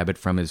pet rabbit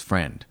from his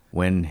friend.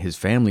 When his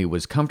family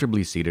was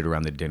comfortably seated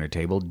around the dinner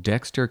table,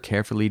 Dexter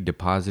carefully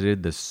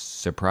deposited the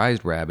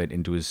surprised rabbit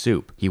into his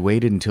soup. He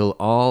waited until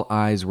all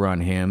eyes were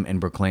on him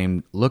and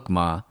proclaimed, "Look,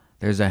 Ma,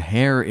 there's a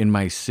hair in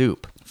my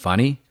soup."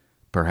 Funny?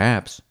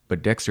 Perhaps,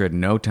 but Dexter had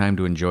no time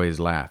to enjoy his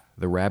laugh.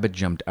 The rabbit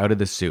jumped out of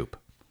the soup,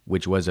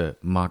 which was a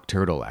mock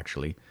turtle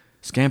actually,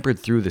 scampered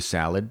through the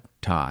salad,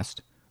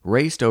 tossed,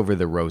 raced over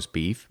the roast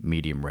beef,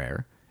 medium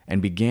rare,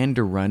 and began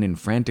to run in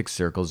frantic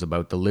circles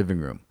about the living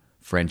room,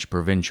 French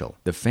provincial.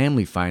 The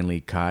family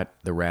finally caught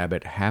the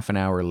rabbit half an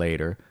hour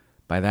later.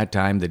 By that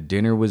time, the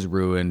dinner was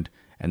ruined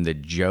and the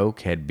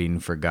joke had been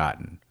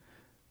forgotten.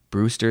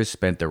 Brewster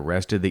spent the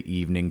rest of the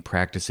evening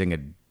practicing a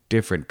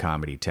different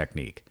comedy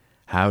technique,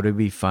 how to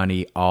be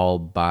funny all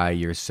by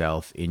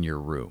yourself in your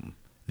room.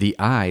 The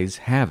ayes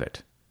have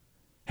it.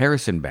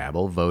 Harrison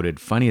Babbel voted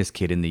funniest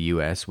kid in the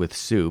U.S. with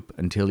soup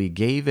until he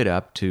gave it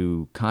up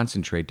to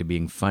concentrate to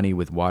being funny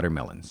with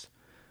watermelons.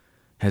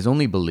 Has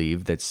only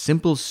believed that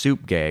simple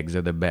soup gags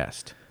are the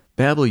best.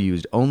 Babbel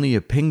used only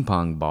a ping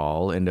pong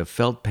ball and a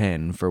felt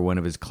pen for one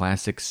of his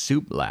classic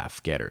soup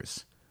laugh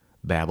getters.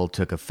 Babbel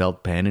took a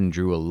felt pen and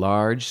drew a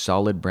large,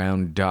 solid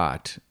brown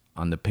dot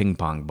on the ping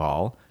pong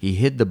ball. He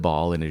hid the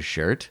ball in his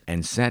shirt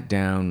and sat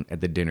down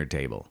at the dinner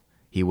table.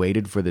 He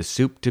waited for the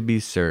soup to be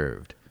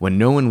served. When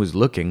no one was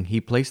looking, he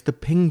placed the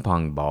ping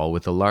pong ball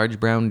with a large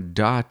brown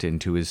dot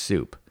into his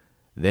soup.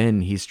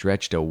 Then he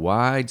stretched a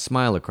wide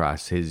smile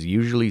across his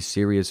usually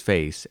serious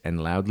face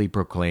and loudly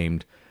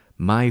proclaimed,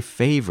 "My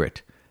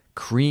favorite,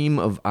 cream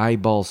of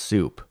eyeball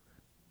soup."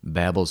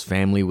 Babbel's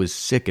family was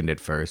sickened at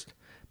first,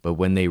 but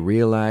when they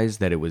realized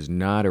that it was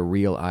not a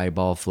real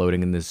eyeball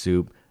floating in the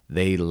soup,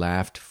 they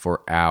laughed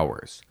for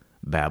hours.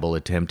 Babbel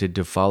attempted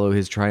to follow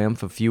his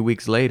triumph a few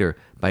weeks later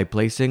by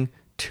placing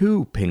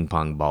 2 ping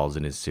pong balls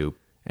in his soup,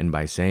 and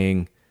by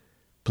saying,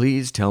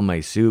 "Please tell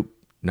my soup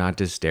not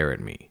to stare at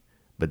me."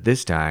 But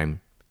this time,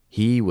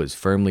 he was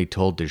firmly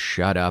told to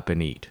shut up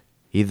and eat.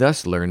 He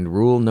thus learned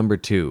rule number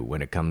 2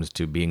 when it comes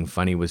to being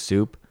funny with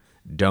soup: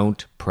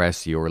 don't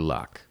press your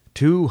luck.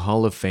 2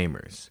 Hall of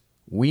Famers.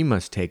 We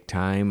must take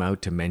time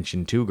out to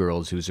mention 2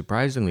 girls who,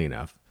 surprisingly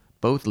enough,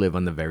 both live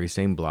on the very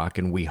same block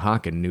in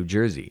Weehawken, New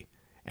Jersey,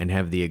 and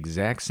have the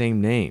exact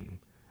same name,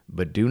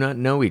 but do not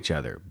know each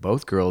other.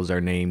 Both girls are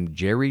named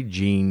Jerry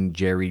Jean,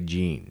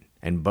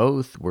 and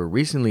both were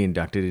recently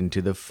inducted into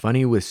the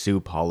Funny with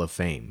Soup Hall of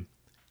Fame.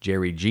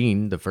 Jerry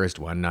Jean, the first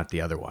one, not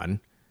the other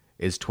one,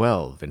 is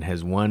 12 and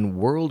has won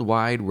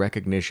worldwide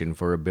recognition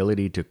for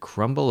ability to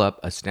crumble up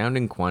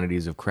astounding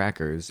quantities of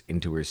crackers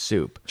into her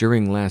soup.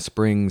 During last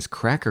spring's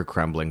cracker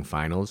crumbling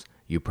finals,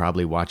 you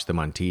probably watched them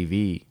on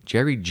TV,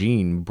 Jerry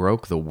Jean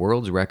broke the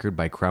world's record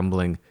by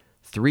crumbling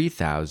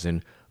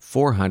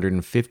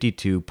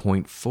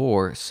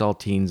 3,452.4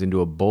 saltines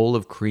into a bowl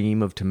of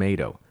cream of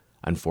tomato.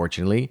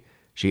 Unfortunately,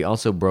 she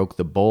also broke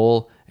the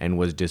bowl and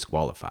was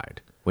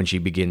disqualified. When she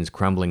begins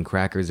crumbling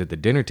crackers at the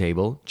dinner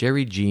table,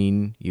 Jerry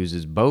Jean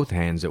uses both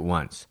hands at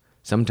once,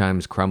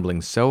 sometimes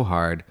crumbling so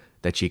hard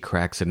that she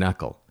cracks a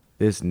knuckle.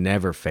 This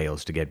never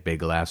fails to get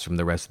big laughs from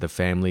the rest of the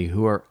family,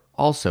 who are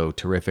also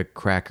terrific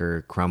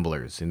cracker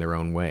crumblers in their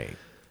own way.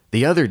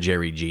 The other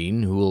Jerry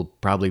Jean, who will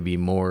probably be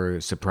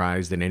more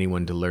surprised than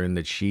anyone to learn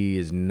that she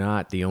is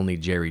not the only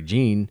Jerry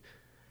Jean,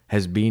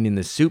 has been in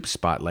the soup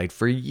spotlight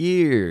for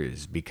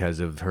years because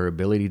of her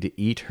ability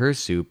to eat her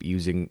soup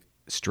using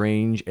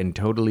strange and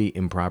totally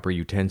improper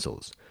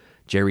utensils.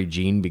 Jerry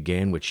Jean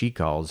began what she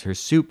calls her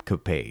soup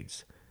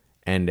capades,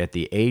 and at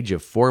the age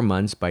of 4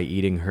 months by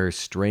eating her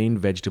strained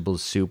vegetable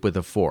soup with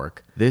a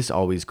fork. This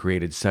always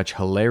created such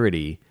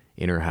hilarity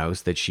in her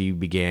house that she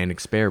began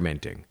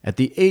experimenting. At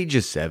the age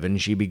of 7,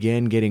 she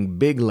began getting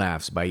big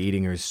laughs by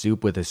eating her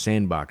soup with a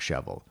sandbox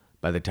shovel.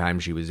 By the time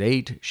she was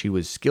 8, she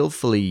was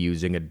skillfully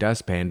using a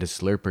dustpan to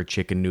slurp her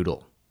chicken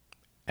noodle.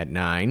 At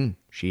 9,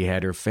 she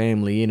had her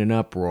family in an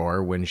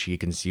uproar when she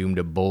consumed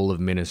a bowl of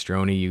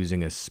minestrone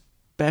using a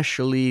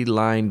specially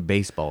lined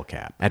baseball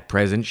cap. At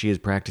present, she is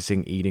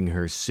practicing eating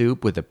her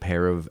soup with a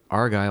pair of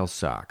Argyle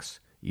socks,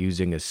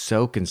 using a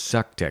soak and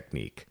suck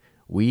technique.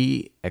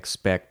 We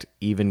expect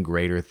even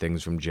greater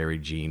things from Jerry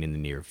Jean in the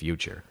near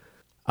future.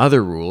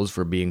 Other rules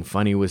for being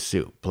funny with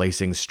soup: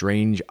 placing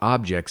strange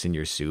objects in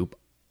your soup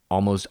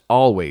almost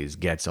always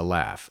gets a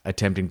laugh.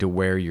 Attempting to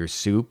wear your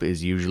soup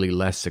is usually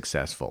less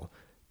successful.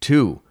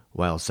 2.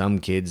 While some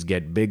kids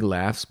get big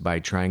laughs by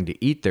trying to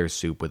eat their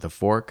soup with a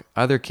fork,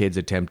 other kids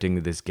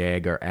attempting this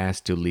gag are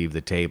asked to leave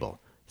the table.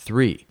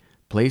 3.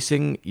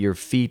 Placing your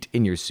feet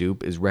in your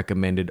soup is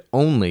recommended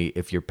only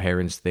if your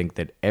parents think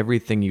that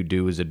everything you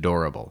do is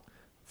adorable.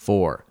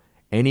 4.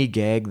 Any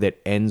gag that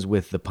ends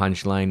with the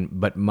punchline,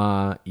 "But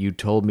Ma, you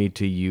told me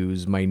to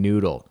use my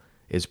noodle,"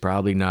 is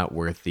probably not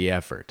worth the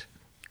effort.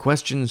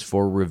 Questions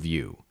for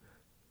review.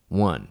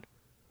 1.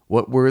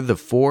 What were the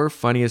 4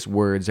 funniest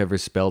words ever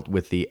spelt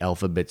with the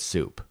alphabet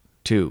soup?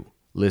 2.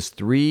 List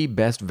 3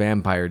 best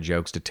vampire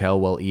jokes to tell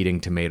while eating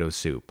tomato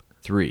soup.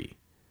 3.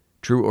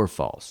 True or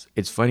false?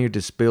 It's funnier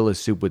to spill a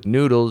soup with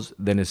noodles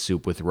than a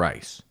soup with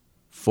rice.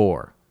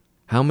 4.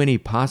 How many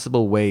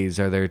possible ways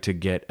are there to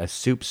get a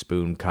soup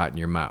spoon caught in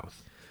your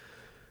mouth?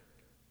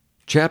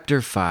 Chapter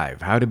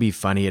 5. How to be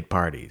funny at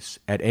parties.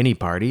 At any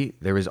party,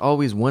 there is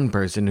always one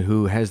person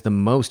who has the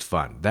most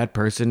fun. That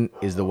person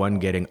is the one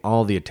getting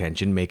all the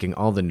attention, making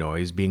all the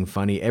noise, being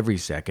funny every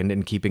second,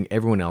 and keeping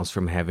everyone else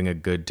from having a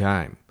good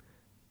time.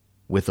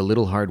 With a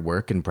little hard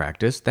work and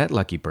practice, that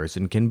lucky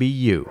person can be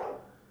you.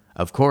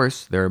 Of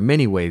course, there are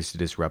many ways to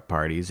disrupt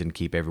parties and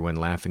keep everyone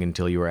laughing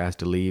until you are asked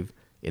to leave.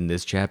 In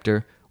this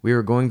chapter, we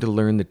are going to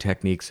learn the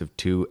techniques of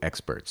 2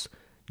 experts,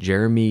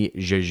 Jeremy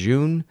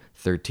Jejun,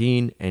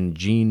 13, and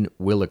Gene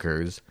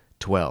Willikers,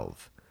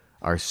 12,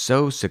 are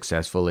so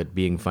successful at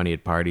being funny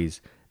at parties,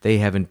 they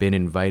haven't been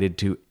invited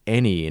to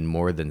any in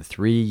more than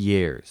 3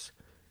 years.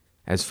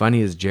 As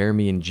funny as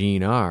Jeremy and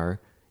Gene are,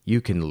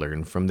 you can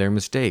learn from their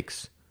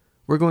mistakes.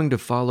 We're going to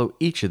follow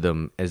each of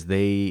them as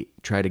they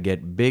try to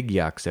get big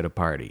yucks at a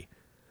party.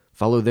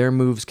 Follow their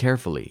moves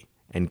carefully,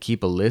 and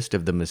keep a list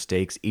of the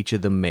mistakes each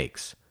of them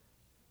makes.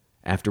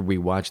 After we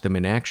watch them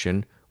in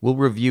action, we'll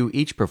review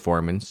each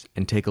performance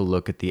and take a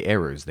look at the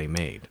errors they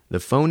made. The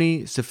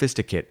phony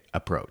sophisticate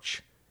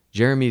approach.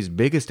 Jeremy's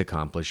biggest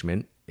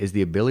accomplishment is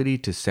the ability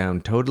to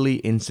sound totally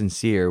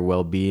insincere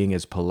while being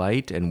as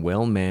polite and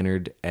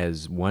well-mannered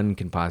as one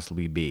can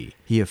possibly be.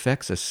 He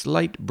affects a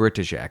slight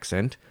British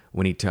accent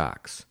when he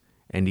talks,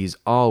 and he's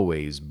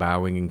always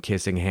bowing and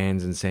kissing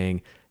hands and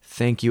saying,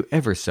 "Thank you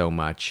ever so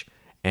much,"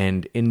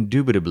 and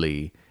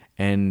 "indubitably,"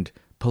 and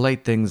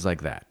polite things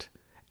like that.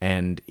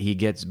 And he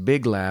gets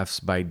big laughs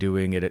by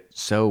doing it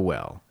so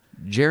well.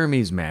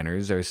 Jeremy's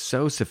manners are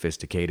so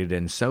sophisticated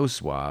and so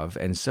suave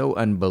and so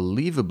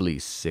unbelievably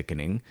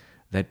sickening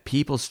that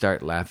people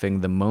start laughing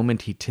the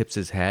moment he tips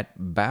his hat,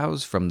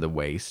 bows from the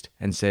waist,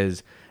 and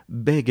says,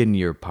 "Beggin'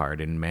 your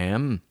pardon,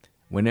 ma'am,"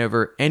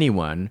 whenever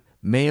anyone,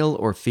 male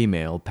or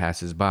female,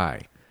 passes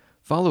by.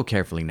 Follow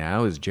carefully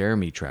now as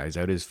Jeremy tries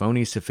out his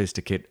phony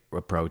sophisticate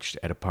approach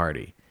at a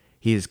party.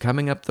 He is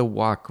coming up the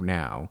walk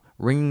now,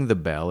 ringing the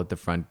bell at the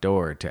front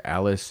door to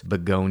Alice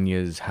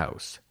Begonia's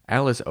house.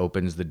 Alice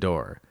opens the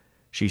door.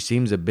 She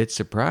seems a bit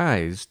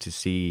surprised to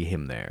see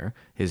him there,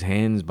 his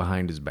hands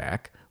behind his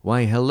back.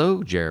 "Why,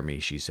 hello, Jeremy,"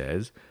 she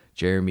says.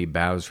 Jeremy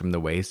bows from the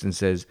waist and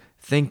says,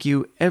 "Thank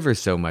you ever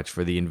so much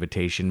for the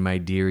invitation, my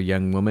dear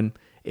young woman.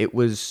 It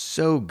was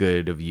so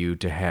good of you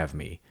to have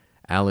me."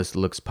 Alice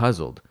looks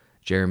puzzled.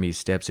 Jeremy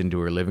steps into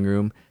her living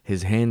room,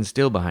 his hands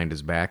still behind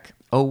his back.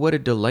 "Oh, what a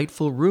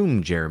delightful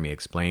room," Jeremy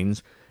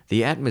explains.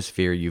 "The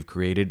atmosphere you've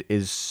created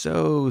is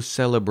so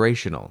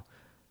celebrational.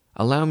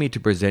 Allow me to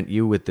present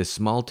you with this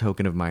small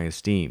token of my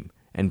esteem,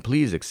 and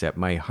please accept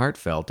my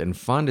heartfelt and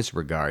fondest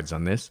regards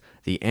on this,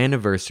 the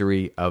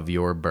anniversary of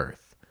your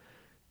birth."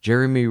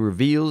 Jeremy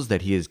reveals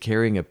that he is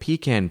carrying a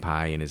pecan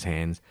pie in his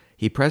hands.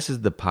 He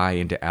presses the pie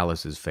into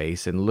Alice's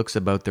face and looks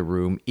about the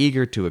room,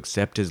 eager to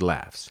accept his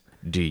laughs.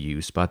 Do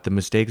you spot the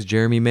mistakes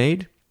Jeremy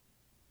made?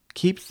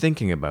 Keep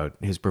thinking about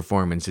his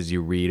performance as you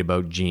read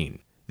about Jean.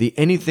 The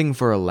anything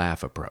for a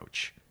laugh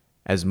approach.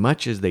 As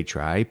much as they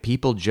try,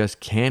 people just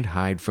can't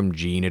hide from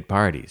Jean at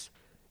parties.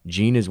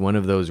 Jean is one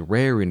of those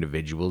rare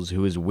individuals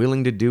who is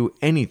willing to do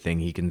anything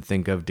he can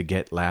think of to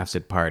get laughs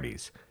at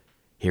parties.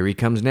 Here he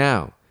comes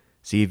now.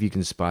 See if you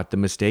can spot the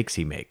mistakes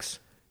he makes.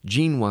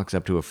 Jean walks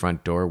up to a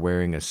front door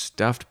wearing a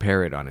stuffed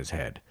parrot on his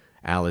head.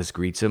 Alice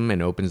greets him and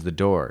opens the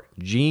door.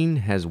 Jean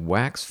has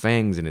wax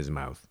fangs in his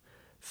mouth.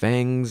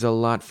 "Fangs a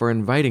lot for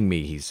inviting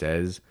me," he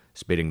says,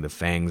 spitting the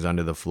fangs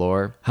onto the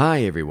floor.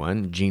 "Hi,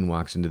 everyone." Jean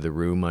walks into the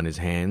room on his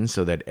hands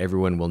so that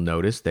everyone will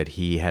notice that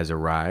he has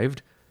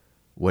arrived.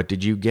 "What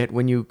did you get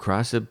when you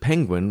cross a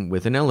penguin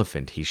with an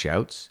elephant?" he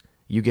shouts.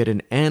 "You get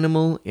an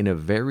animal in a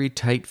very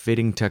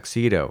tight-fitting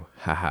tuxedo.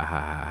 Ha ha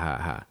ha ha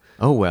ha ha.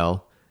 Oh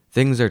well,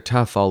 things are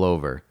tough all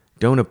over.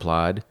 Don't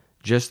applaud.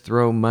 Just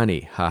throw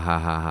money. Ha ha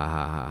ha ha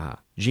ha ha ha."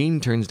 Jean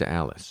turns to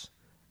Alice.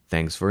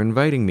 "Thanks for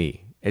inviting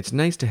me. It's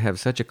nice to have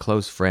such a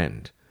close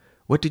friend.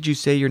 What did you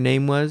say your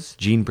name was?"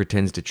 Jean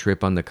pretends to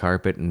trip on the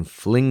carpet and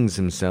flings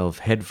himself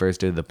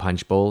headfirst into the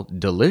punch bowl.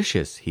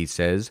 "Delicious," he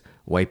says,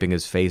 wiping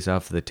his face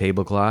off the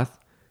tablecloth.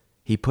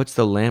 He puts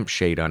the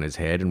lampshade on his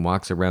head and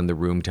walks around the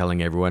room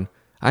telling everyone,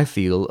 "I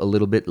feel a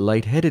little bit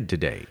lightheaded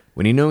today."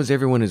 When he knows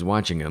everyone is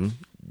watching him,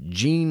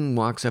 Jean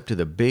walks up to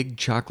the big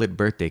chocolate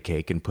birthday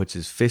cake and puts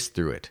his fist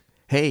through it.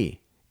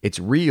 "Hey, it's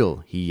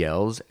real," he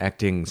yells,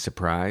 acting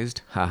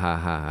surprised. "Ha ha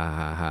ha ha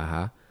ha ha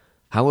ha.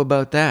 How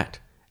about that?"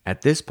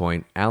 At this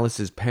point,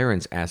 Alice's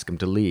parents ask him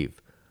to leave.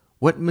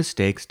 What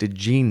mistakes did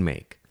Jean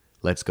make?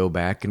 Let's go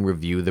back and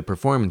review the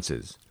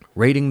performances.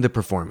 Rating the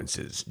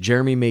performances.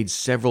 Jeremy made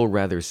several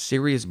rather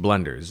serious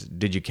blunders.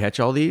 Did you catch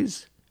all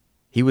these?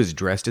 He was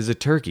dressed as a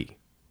turkey.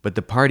 But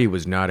the party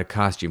was not a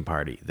costume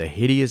party. The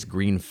hideous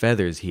green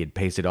feathers he had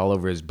pasted all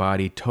over his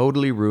body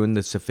totally ruined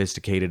the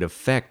sophisticated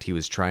effect he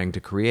was trying to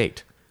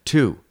create.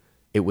 2.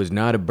 It was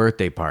not a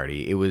birthday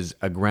party. It was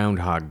a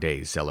Groundhog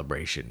Day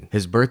celebration.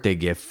 His birthday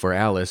gift for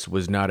Alice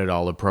was not at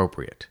all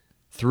appropriate.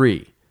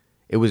 3.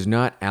 It was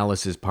not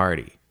Alice's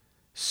party.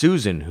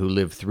 Susan, who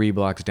lived 3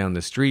 blocks down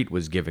the street,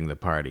 was giving the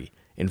party.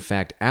 In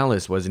fact,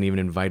 Alice wasn't even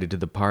invited to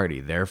the party.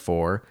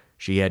 Therefore,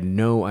 she had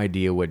no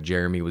idea what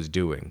Jeremy was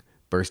doing,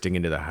 bursting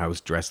into the house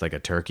dressed like a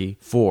turkey.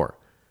 4.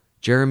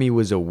 Jeremy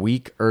was a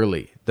week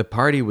early. The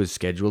party was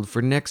scheduled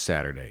for next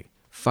Saturday.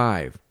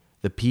 5.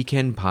 The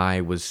pecan pie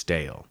was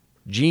stale.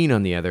 Jean,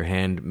 on the other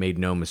hand, made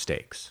no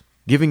mistakes.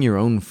 Giving your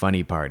own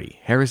funny party.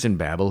 Harrison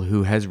Babbel,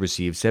 who has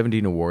received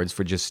 17 awards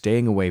for just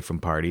staying away from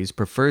parties,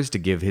 prefers to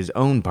give his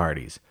own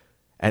parties.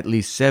 At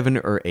least 7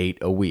 or 8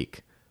 a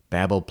week.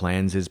 Babbel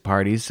plans his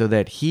parties so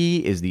that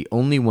he is the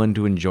only one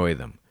to enjoy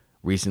them.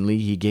 Recently,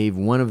 he gave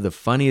one of the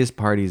funniest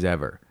parties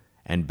ever,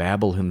 and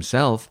Babbel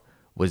himself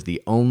was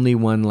the only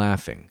one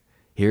laughing.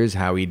 Here's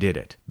how he did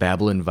it.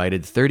 Babbel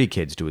invited 30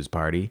 kids to his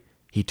party.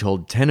 He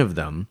told 10 of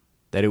them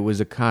that it was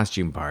a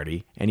costume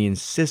party, and he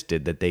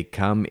insisted that they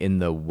come in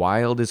the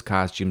wildest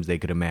costumes they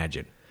could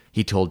imagine.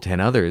 He told 10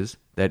 others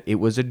that it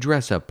was a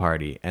dress-up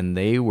party, and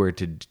they were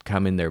to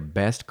come in their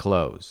best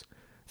clothes.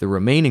 The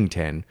remaining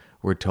 10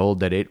 were told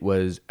that it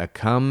was a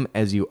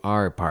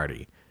come-as-you-are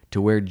party,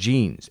 to wear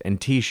jeans and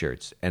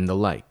t-shirts and the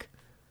like.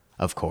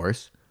 Of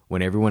course,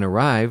 when everyone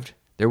arrived,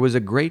 there was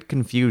a great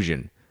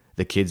confusion.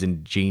 The kids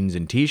in jeans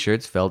and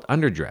t-shirts felt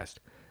underdressed.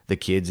 The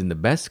kids in the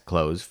best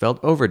clothes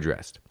felt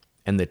overdressed.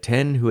 And the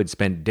 10 who had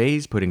spent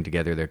days putting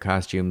together their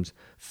costumes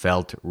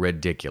felt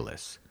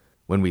ridiculous.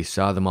 When we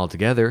saw them all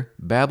together,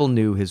 Babbel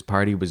knew his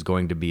party was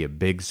going to be a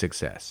big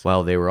success.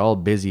 While they were all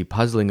busy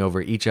puzzling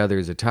over each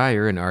other's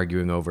attire and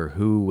arguing over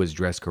who was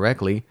dressed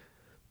correctly,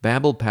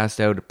 Babbel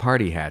passed out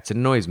party hats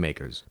and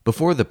noisemakers.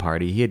 Before the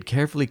party, he had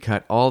carefully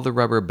cut all the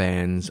rubber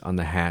bands on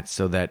the hats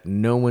so that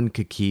no one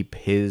could keep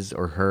his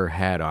or her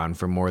hat on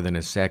for more than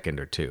a second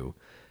or two.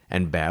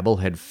 And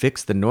Babbel had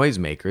fixed the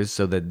noisemakers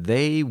so that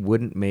they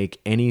wouldn't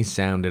make any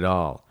sound at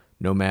all,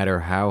 no matter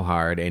how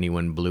hard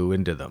anyone blew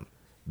into them.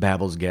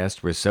 Babel's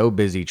guests were so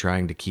busy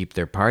trying to keep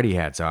their party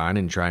hats on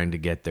and trying to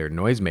get their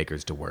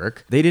noisemakers to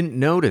work, they didn't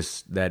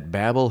notice that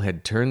Babel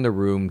had turned the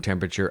room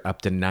temperature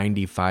up to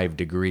 95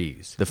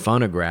 degrees. The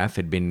phonograph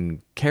had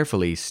been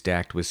carefully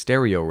stacked with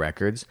stereo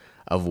records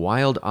of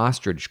wild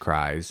ostrich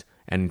cries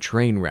and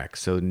train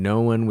wrecks, so no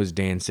one was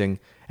dancing,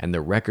 and the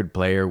record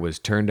player was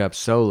turned up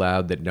so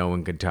loud that no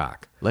one could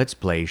talk. "Let's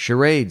play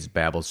charades,"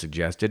 Babel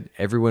suggested.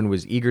 Everyone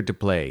was eager to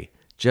play,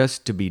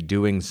 just to be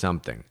doing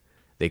something.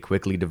 They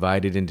quickly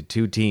divided into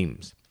two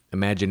teams.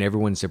 Imagine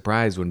everyone's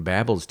surprise when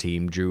Babel's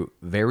team drew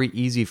very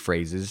easy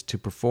phrases to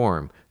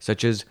perform,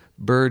 such as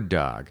bird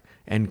dog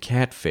and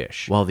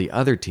catfish, while the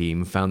other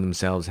team found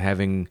themselves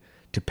having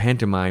to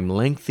pantomime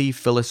lengthy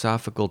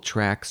philosophical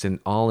tracts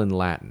all in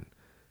Latin.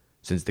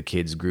 Since the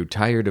kids grew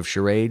tired of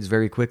charades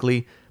very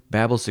quickly,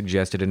 Babel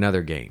suggested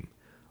another game,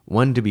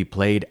 one to be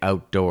played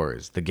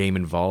outdoors. The game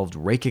involved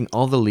raking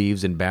all the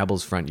leaves in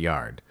Babel's front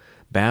yard.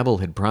 Babel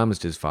had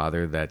promised his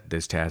father that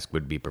this task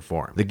would be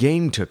performed. The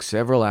game took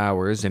several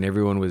hours, and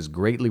everyone was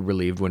greatly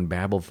relieved when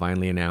Babel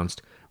finally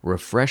announced,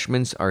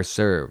 "Refreshments are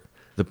served."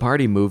 The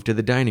party moved to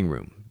the dining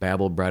room.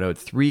 Babel brought out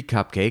 3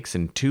 cupcakes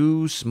and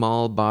 2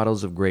 small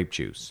bottles of grape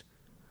juice.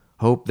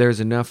 "Hope there's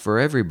enough for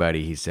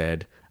everybody," he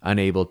said,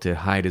 unable to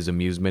hide his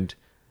amusement.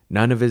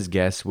 None of his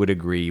guests would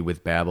agree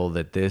with Babel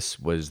that this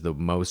was the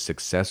most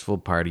successful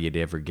party he'd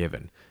ever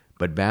given,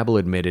 but Babel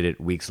admitted it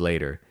weeks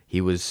later.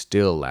 He was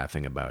still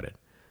laughing about it.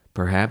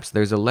 Perhaps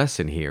there's a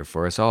lesson here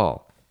for us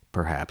all.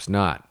 Perhaps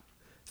not.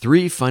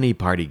 3 funny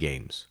party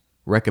games,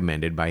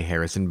 recommended by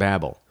Harrison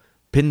Babel.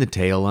 Pin the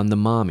tail on the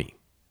mommy.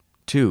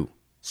 2.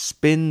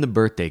 Spin the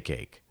birthday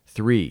cake.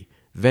 3.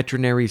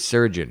 Veterinary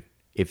surgeon,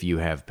 if you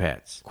have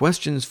pets.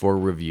 Questions for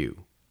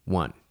review.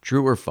 1.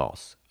 True or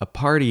false? A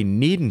party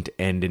needn't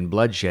end in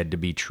bloodshed to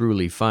be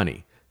truly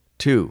funny.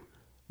 2.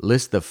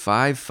 List the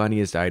 5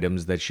 funniest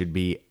items that should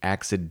be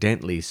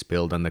accidentally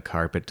spilled on the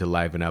carpet to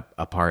liven up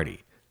a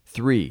party.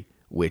 3.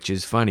 Which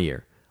is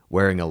funnier,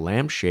 wearing a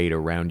lampshade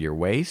around your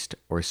waist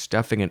or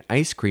stuffing an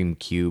ice cream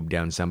cube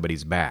down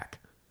somebody's back?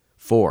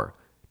 4.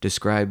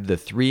 Describe the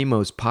 3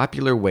 most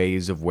popular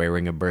ways of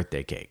wearing a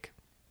birthday cake.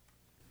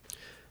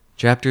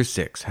 Chapter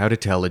 6. How to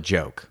Tell a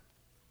Joke.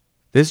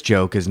 This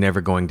joke is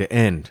never going to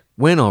end.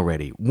 When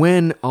already?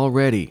 When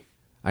already?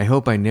 I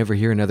hope I never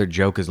hear another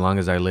joke as long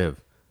as I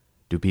live.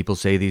 Do people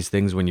say these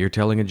things when you're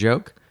telling a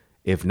joke?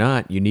 If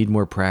not, you need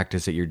more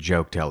practice at your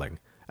joke telling.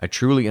 A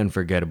truly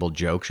unforgettable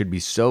joke should be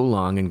so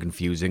long and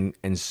confusing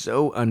and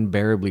so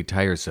unbearably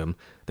tiresome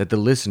that the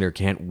listener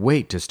can't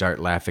wait to start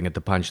laughing at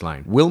the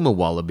punchline. Wilma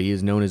Wallaby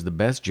is known as the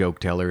best joke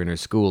teller in her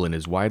school and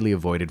is widely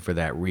avoided for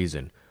that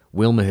reason.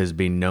 Wilma has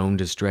been known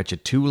to stretch a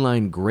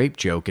 2-line grape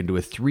joke into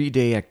a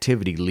 3-day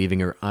activity, leaving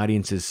her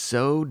audiences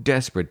so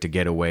desperate to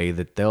get away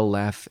that they'll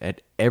laugh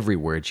at every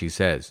word she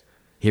says.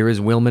 Here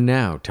is Wilma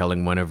now,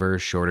 telling one of her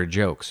shorter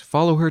jokes.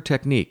 Follow her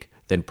technique,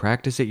 then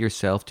practice it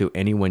yourself to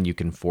anyone you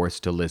can force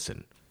to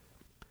listen.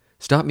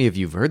 Stop me if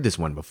you've heard this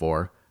one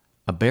before.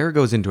 A bear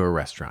goes into a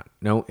restaurant.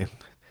 No,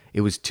 it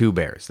was 2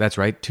 bears. That's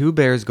right. 2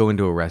 bears go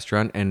into a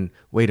restaurant and...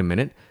 Wait a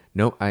minute.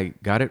 No, I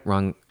got it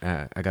wrong.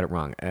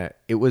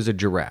 It was a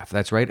giraffe.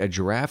 That's right. A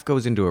giraffe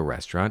goes into a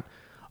restaurant.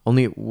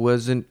 Only it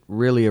wasn't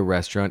really a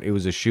restaurant. It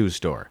was a shoe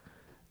store.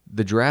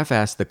 The giraffe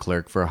asked the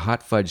clerk for a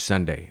hot fudge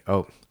sundae.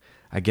 Oh,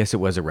 I guess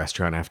it was a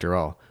restaurant after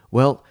all.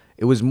 Well,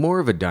 it was more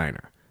of a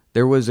diner.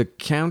 There was a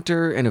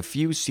counter and a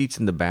few seats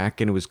in the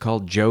back, and it was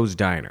called Joe's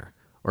Diner.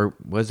 Or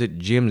was it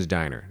Jim's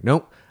Diner?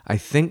 Nope, I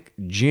think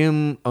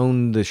Jim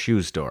owned the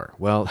shoe store.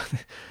 Well,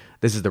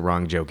 this is the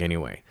wrong joke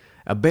anyway.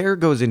 A bear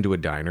goes into a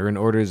diner and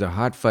orders a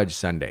hot fudge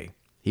sundae.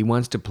 He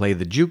wants to play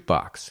the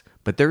jukebox,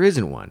 but there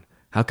isn't one.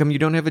 How come you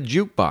don't have a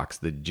jukebox?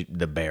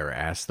 The bear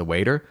asks the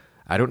waiter.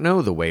 I don't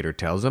know, the waiter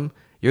tells him.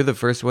 You're the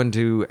first one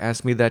to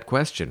ask me that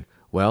question.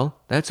 Well,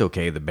 that's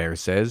okay, the bear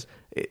says.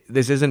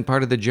 This isn't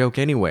part of the joke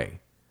anyway.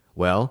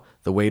 Well,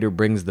 the waiter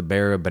brings the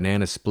bear a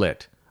banana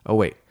split. Oh,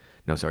 wait.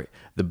 No, sorry.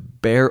 The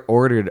bear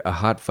ordered a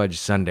hot fudge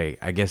sundae.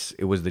 I guess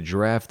it was the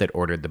giraffe that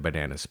ordered the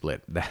banana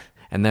split.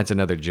 And that's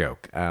another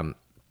joke.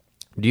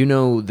 Do you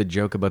know the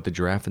joke about the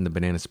giraffe and the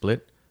banana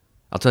split?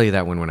 I'll tell you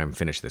that one when I'm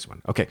finished this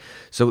one. Okay,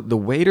 so the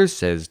waiter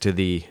says to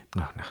the...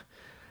 Oh, no.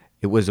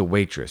 It was a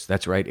waitress.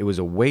 That's right. It was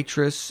a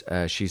waitress.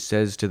 She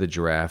says to the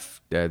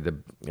giraffe,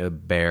 the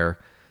bear,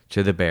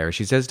 to the bear.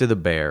 She says to the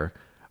bear,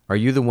 "Are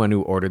you the one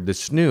who ordered the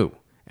snoo?"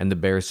 And the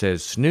bear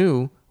says,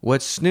 "Snoo?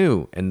 What's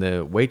snoo?" And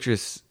the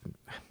waitress...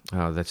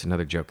 Oh, that's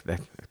another joke.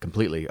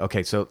 Completely.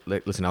 Okay, so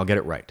listen, I'll get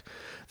it right.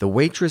 The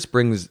waitress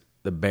brings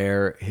the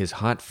bear his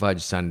hot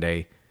fudge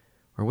sundae,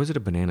 or was it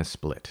a banana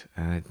split?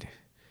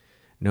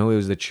 No, it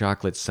was the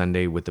chocolate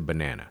sundae with the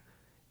banana.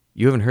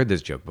 You haven't heard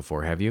this joke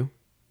before, have you?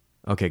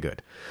 Okay,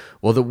 good.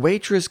 Well, the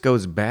waitress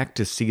goes back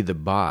to see the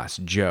boss,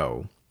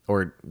 Joe,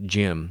 or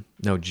Jim,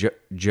 no,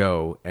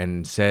 Joe,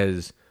 and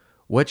says,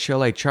 "What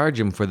shall I charge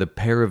him for the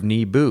pair of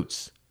knee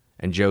boots?"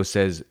 And Joe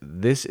says,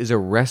 "This is a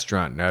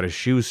restaurant, not a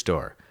shoe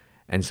store."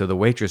 And so the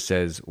waitress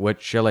says,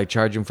 "What shall I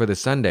charge him for the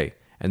sundae?"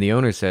 And the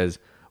owner says,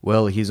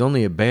 Well, he's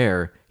only a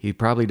bear. He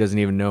probably doesn't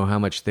even know how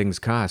much things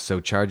cost, so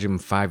charge him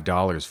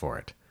 $5 for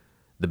it.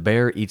 The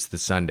bear eats the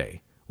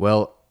sundae.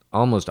 Well,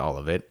 almost all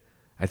of it.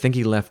 I think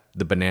he left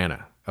the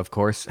banana. Of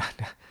course,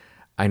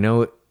 I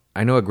know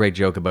a great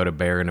joke about a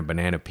bear and a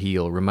banana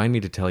peel. Remind me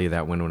to tell you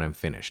that one when I'm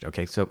finished.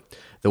 Okay, so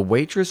the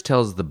waitress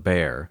tells the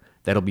bear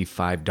that'll be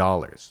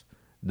 $5.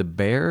 The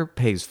bear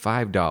pays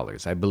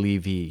 $5. I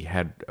believe he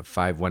had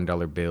five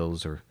 $1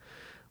 bills, or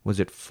was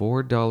it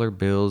 $4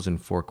 bills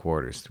and 4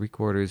 quarters? 3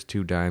 quarters,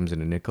 2 dimes,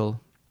 and a nickel?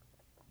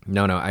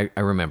 No, I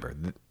remember.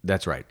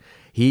 That's right.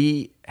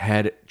 He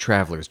had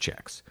traveler's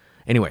checks.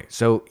 Anyway,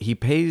 so he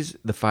pays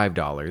the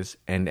 $5,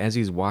 and as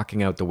he's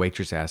walking out, the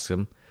waitress asks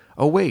him,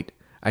 "Oh, wait,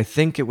 I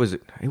think it was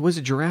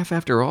a giraffe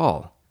after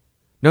all."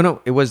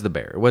 No, it was the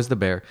bear. It was the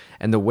bear.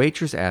 And the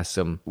waitress asks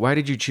him, "Why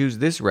did you choose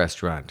this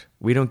restaurant?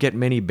 We don't get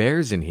many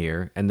bears in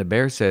here." And the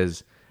bear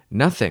says,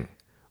 "Nothing.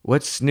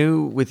 What's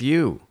new with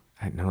you?"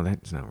 No,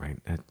 that's not right.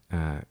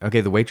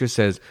 Okay, the waitress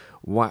says,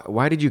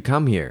 Why did you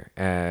come here?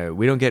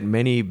 We don't get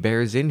many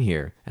bears in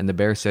here." And the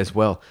bear says,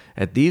 "Well,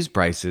 at these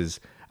prices,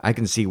 I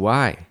can see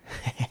why."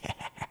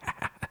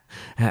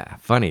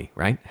 Funny,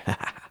 right?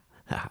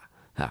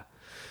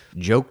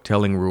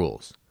 Joke-telling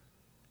rules.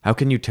 How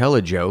can you tell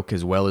a joke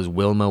as well as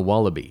Wilma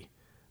Wallaby?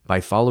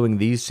 By following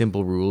these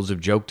simple rules of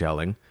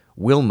joke-telling,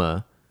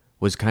 Wilma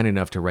was kind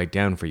enough to write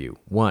down for you.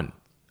 1.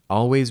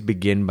 Always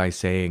begin by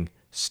saying,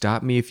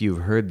 "Stop me if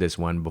you've heard this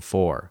one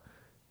before."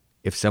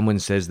 If someone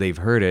says they've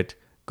heard it,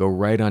 go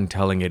right on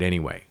telling it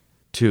anyway.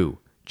 2.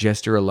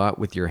 Gesture a lot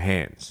with your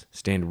hands.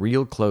 Stand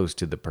real close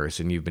to the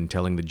person you've been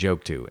telling the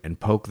joke to and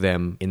poke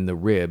them in the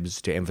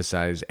ribs to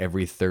emphasize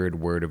every third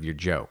word of your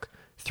joke.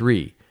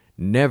 3.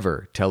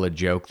 Never tell a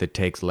joke that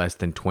takes less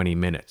than 20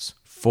 minutes.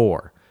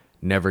 4.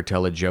 Never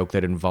tell a joke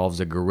that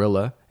involves a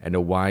gorilla and a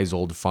wise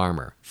old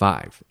farmer.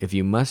 5. If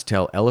you must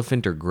tell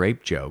elephant or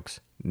grape jokes,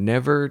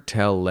 never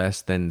tell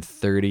less than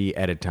 30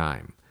 at a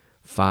time.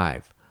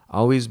 5.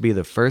 Always be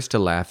the first to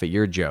laugh at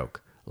your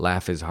joke.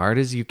 Laugh as hard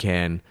as you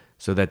can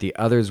so that the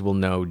others will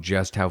know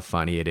just how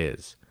funny it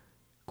is.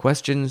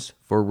 Questions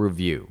for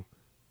review.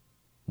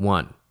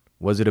 1.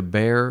 Was it a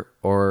bear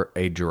or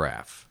a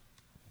giraffe?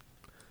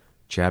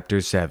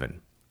 Chapter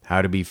 7.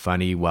 How to be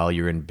funny while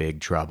you're in big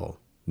trouble.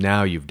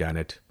 Now you've done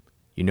it.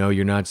 You know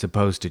you're not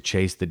supposed to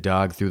chase the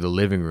dog through the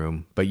living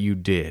room, but you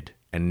did.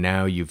 And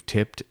now you've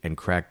tipped and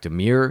cracked a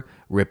mirror,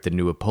 ripped the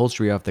new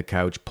upholstery off the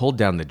couch, pulled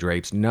down the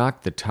drapes,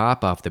 knocked the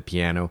top off the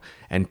piano,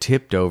 and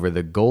tipped over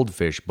the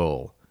goldfish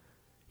bowl.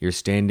 You're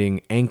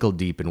standing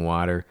ankle-deep in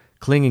water,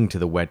 clinging to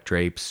the wet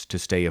drapes to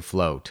stay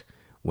afloat,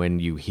 when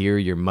you hear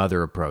your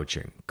mother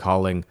approaching,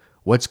 calling,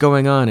 "What's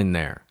going on in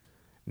there?"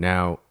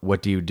 Now,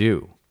 what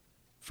do?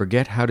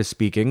 Forget how to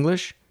speak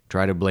English?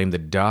 Try to blame the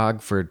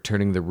dog for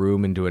turning the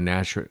room into a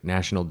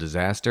national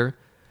disaster?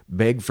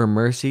 Beg for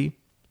mercy?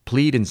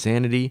 Plead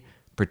insanity?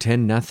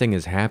 Pretend nothing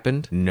has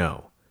happened?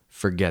 No,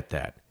 forget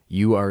that.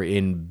 You are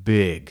in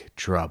big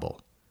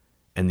trouble.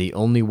 And the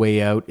only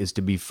way out is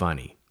to be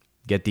funny.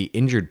 Get the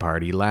injured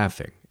party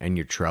laughing, and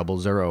your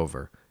troubles are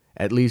over,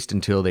 at least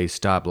until they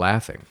stop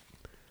laughing.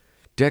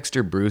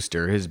 Dexter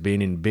Brewster has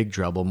been in big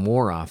trouble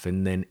more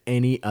often than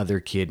any other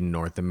kid in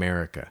North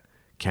America,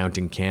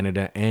 counting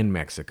Canada and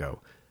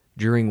Mexico.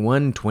 During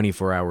one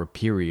 24-hour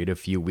period a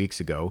few weeks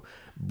ago,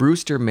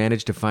 Brewster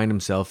managed to find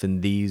himself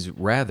in these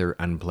rather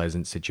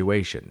unpleasant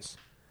situations.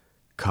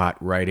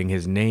 Caught writing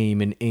his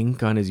name in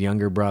ink on his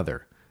younger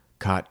brother.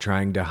 Caught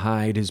trying to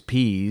hide his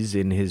peas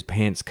in his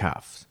pants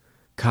cuffs.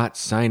 Caught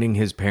signing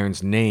his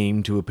parents'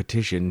 name to a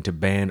petition to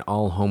ban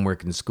all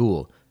homework in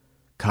school.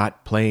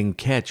 Caught playing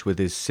catch with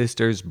his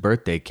sister's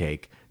birthday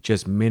cake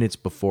just minutes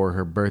before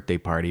her birthday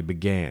party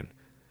began.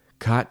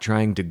 Caught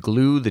trying to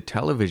glue the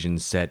television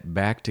set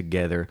back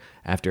together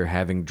after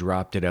having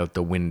dropped it out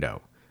the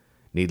window.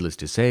 Needless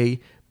to say,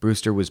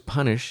 Brewster was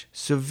punished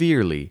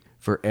severely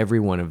for every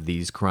one of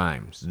these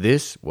crimes.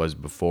 This was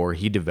before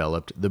he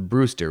developed the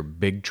Brewster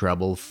Big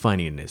Trouble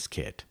Funniness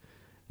Kit.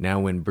 Now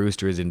when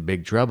Brewster is in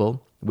big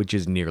trouble, which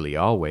is nearly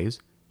always,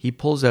 he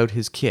pulls out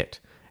his kit,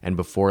 and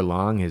before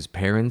long his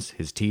parents,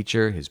 his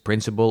teacher, his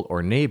principal,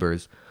 or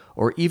neighbors,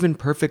 or even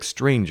perfect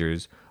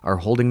strangers, are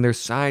holding their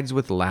sides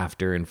with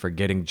laughter and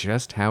forgetting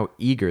just how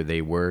eager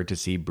they were to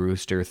see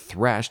Brewster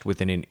thrashed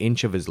within an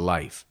inch of his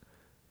life.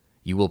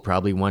 You will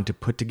probably want to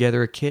put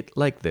together a kit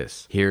like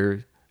this.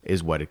 Here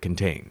is what it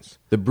contains.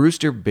 The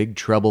Brewster Big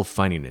Trouble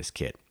Funniness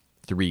Kit.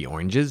 3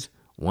 oranges,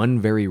 1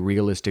 very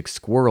realistic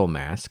squirrel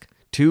mask,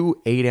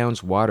 2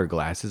 8-ounce water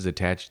glasses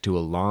attached to a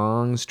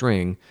long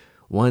string,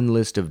 1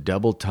 list of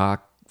double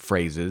talk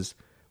phrases,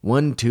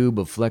 1 tube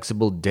of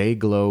flexible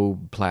day-glow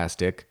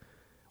plastic,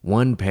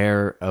 1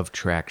 pair of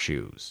track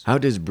shoes. How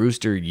does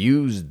Brewster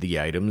use the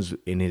items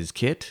in his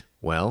kit?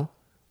 Well,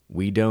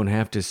 we don't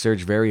have to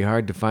search very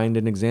hard to find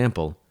an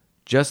example.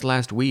 Just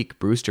last week,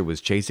 Brewster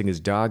was chasing his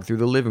dog through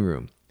the living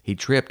room. He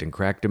tripped and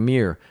cracked a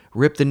mirror,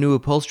 ripped the new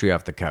upholstery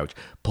off the couch,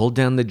 pulled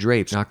down the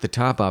drapes, knocked the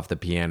top off the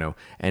piano,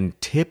 and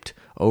tipped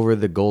over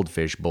the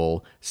goldfish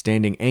bowl.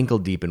 Standing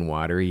ankle-deep in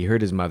water, he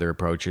heard his mother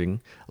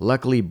approaching.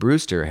 Luckily,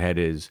 Brewster had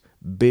his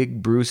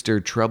Big Brewster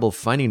Trouble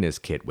Funniness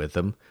kit with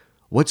him.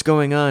 "What's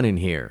going on in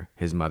here?"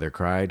 his mother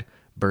cried,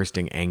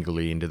 bursting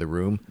angrily into the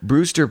room.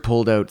 Brewster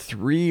pulled out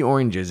 3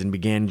 oranges and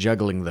began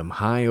juggling them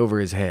high over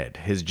his head.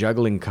 His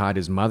juggling caught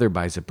his mother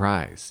by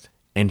surprise,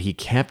 and he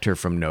kept her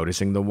from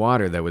noticing the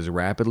water that was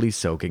rapidly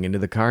soaking into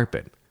the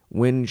carpet.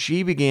 When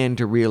she began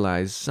to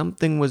realize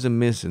something was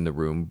amiss in the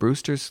room,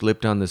 Brewster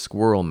slipped on the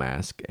squirrel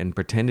mask and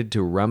pretended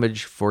to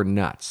rummage for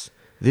nuts.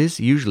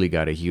 This usually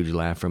got a huge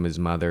laugh from his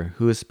mother,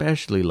 who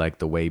especially liked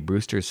the way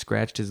Brewster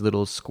scratched his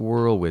little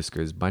squirrel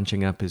whiskers,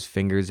 bunching up his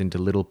fingers into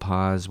little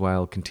paws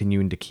while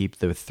continuing to keep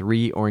the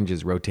 3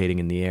 oranges rotating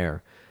in the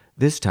air.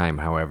 This time,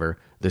 however,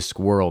 the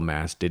squirrel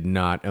mask did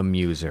not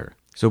amuse her.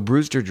 So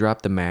Brewster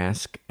dropped the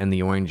mask and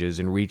the oranges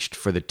and reached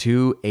for the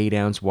 2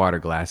 8-ounce water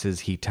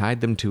glasses. He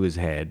tied them to his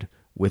head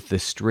with the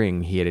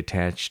string he had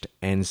attached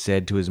and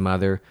said to his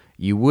mother,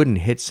 "You wouldn't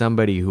hit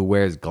somebody who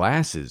wears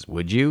glasses,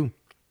 would you?"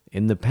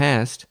 In the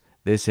past,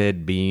 this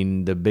had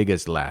been the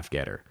biggest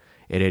laugh-getter.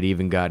 It had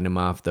even gotten him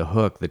off the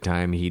hook the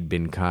time he'd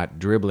been caught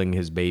dribbling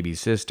his baby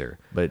sister.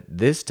 But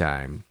this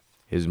time,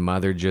 his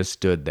mother just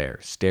stood there,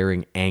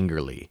 staring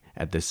angrily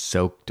at the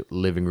soaked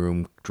living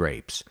room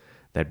drapes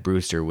that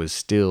Brewster was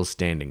still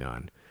standing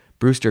on.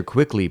 Brewster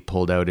quickly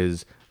pulled out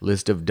his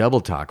list of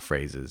double-talk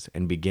phrases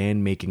and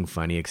began making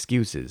funny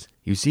excuses.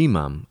 "You see,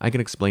 Mum, I can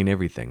explain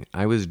everything.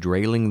 I was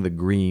drailing the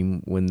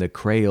green when the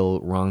crail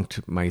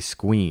wronked my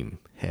squeam.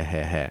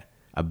 Heh.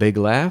 A big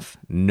laugh?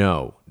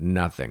 No,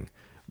 nothing."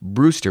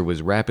 Brewster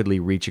was rapidly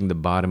reaching the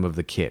bottom of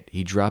the kit.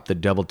 He dropped the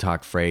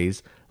double-talk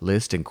phrase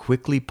list and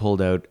quickly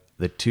pulled out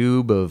the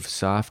tube of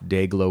soft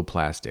Day-Glo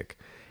plastic.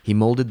 He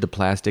molded the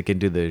plastic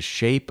into the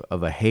shape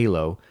of a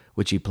halo,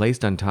 which he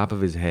placed on top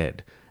of his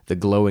head. The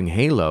glowing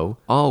halo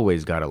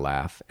always got a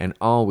laugh and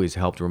always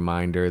helped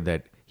remind her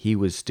that he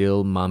was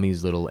still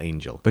Mommy's little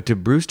angel. But to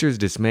Brewster's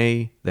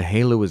dismay, the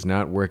halo was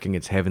not working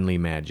its heavenly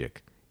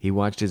magic. He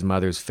watched his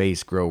mother's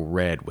face grow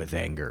red with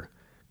anger.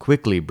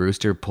 Quickly,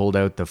 Brewster pulled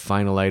out the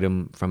final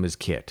item from his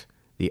kit,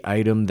 the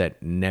item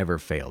that never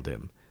failed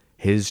him,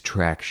 his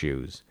track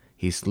shoes.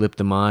 He slipped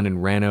them on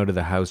and ran out of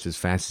the house as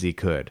fast as he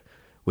could,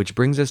 which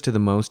brings us to the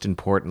most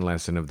important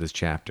lesson of this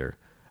chapter.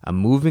 A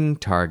moving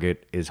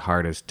target is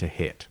hardest to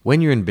hit. When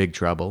you're in big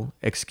trouble,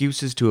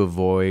 excuses to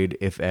avoid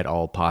if at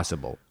all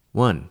possible.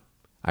 1.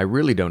 I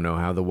really don't know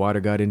how the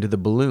water got into the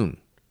balloon.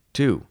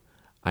 2.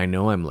 I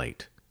know I'm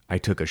late. I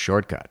took a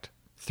shortcut.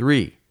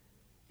 3.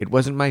 It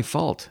wasn't my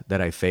fault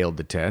that I failed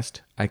the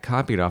test. I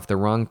copied off the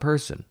wrong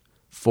person.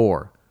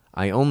 4.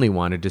 I only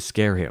wanted to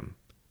scare him.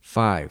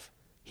 5.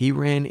 He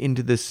ran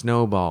into the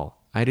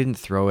snowball. I didn't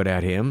throw it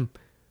at him.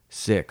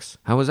 6.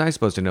 How was I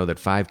supposed to know that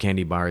 5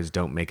 candy bars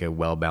don't make a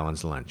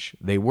well-balanced lunch?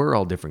 They were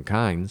all different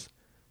kinds.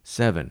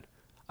 7.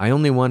 I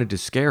only wanted to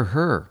scare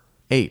her.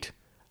 8.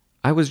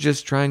 I was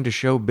just trying to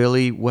show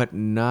Billy what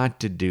not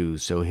to do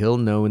so he'll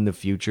know in the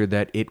future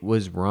that it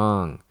was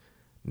wrong.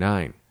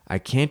 9. I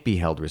can't be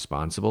held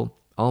responsible.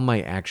 All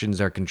my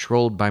actions are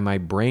controlled by my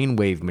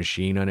brainwave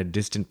machine on a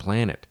distant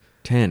planet.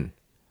 10.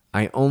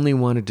 I only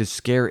wanted to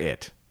scare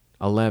it.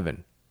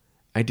 11.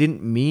 I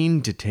didn't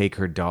mean to take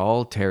her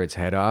doll, tear its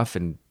head off,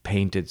 and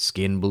paint its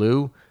skin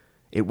blue.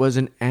 It was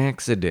an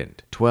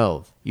accident.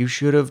 12. You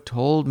should have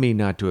told me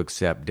not to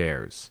accept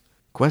dares.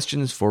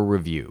 Questions for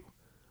review.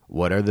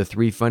 What are the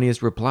 3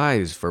 funniest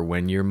replies for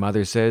when your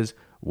mother says,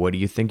 "What do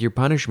you think your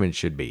punishment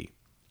should be?"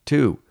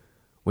 2.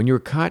 When you're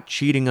caught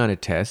cheating on a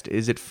test,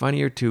 is it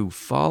funnier to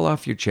fall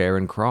off your chair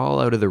and crawl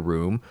out of the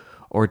room,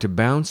 or to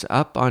bounce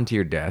up onto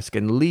your desk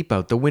and leap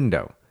out the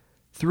window?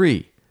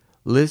 3.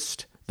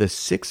 List the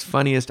 6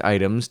 funniest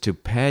items to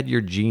pad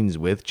your jeans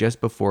with just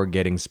before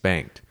getting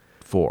spanked.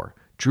 4.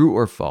 True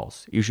or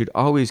false, you should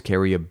always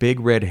carry a big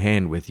red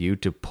hand with you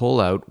to pull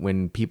out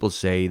when people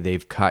say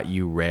they've caught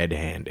you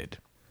red-handed.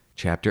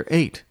 Chapter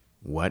 8.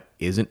 What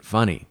isn't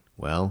funny?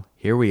 Well,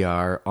 here we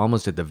are,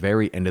 almost at the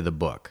very end of the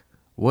book.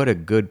 What a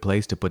good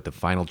place to put the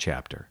final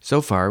chapter.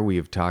 So far, we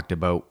have talked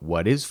about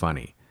what is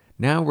funny.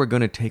 Now we're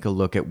going to take a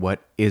look at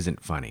what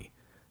isn't funny.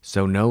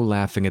 So no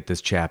laughing at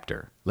this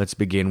chapter. Let's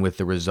begin with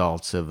the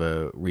results of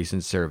a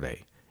recent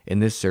survey. In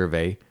this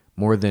survey,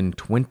 more than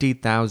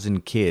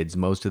 20,000 kids,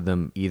 most of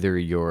them either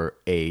your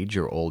age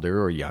or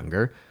older or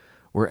younger,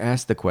 were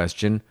asked the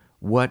question,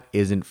 what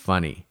isn't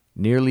funny?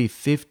 Nearly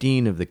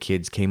 15 of the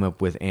kids came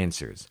up with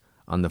answers.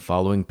 On the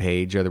following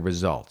page are the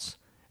results.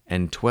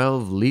 And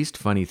 12 least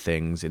funny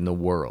things in the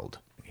world.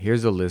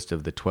 Here's a list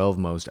of the 12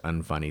 most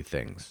unfunny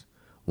things.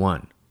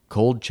 1.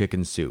 Cold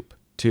chicken soup.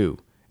 2.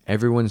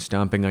 Everyone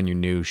stomping on your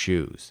new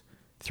shoes.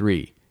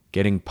 3.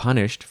 Getting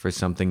punished for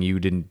something you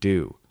didn't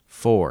do.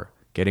 4.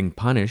 Getting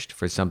punished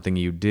for something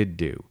you did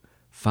do.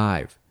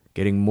 5.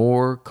 Getting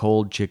more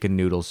cold chicken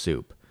noodle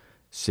soup.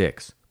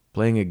 6.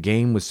 Playing a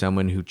game with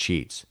someone who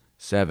cheats.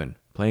 7.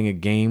 Playing a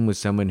game with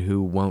someone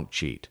who won't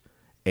cheat.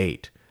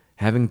 8.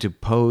 Having to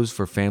pose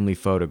for family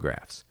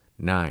photographs.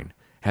 9.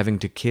 Having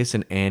to kiss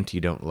an aunt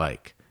you don't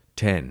like.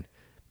 10.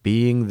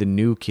 Being the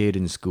new kid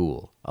in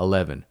school.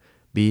 11.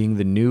 Being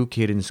the new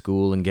kid in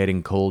school and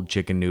getting cold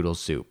chicken noodle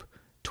soup.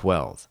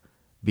 12.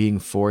 Being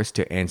forced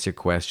to answer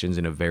questions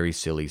in a very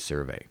silly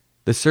survey.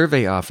 The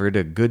survey offered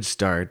a good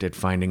start at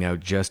finding out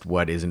just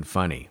what isn't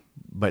funny,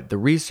 but the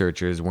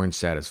researchers weren't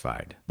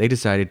satisfied. They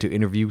decided to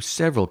interview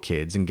several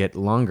kids and get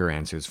longer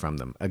answers from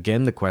them.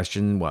 Again, the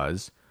question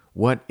was,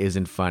 what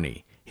isn't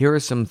funny? Here are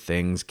some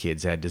things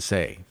kids had to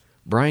say.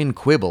 Brian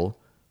Quibble,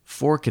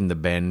 Fork in the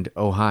Bend,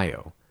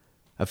 Ohio.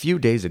 A few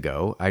days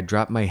ago, I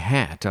dropped my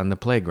hat on the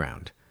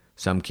playground.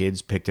 Some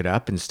kids picked it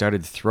up and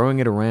started throwing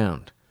it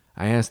around.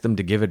 I asked them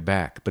to give it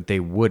back, but they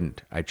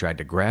wouldn't. I tried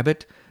to grab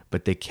it,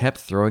 but they kept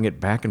throwing it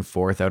back and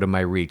forth out of my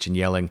reach and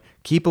yelling,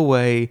 "Keep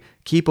away,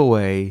 keep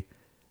away."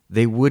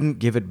 They wouldn't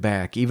give it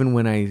back, even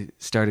when I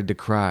started to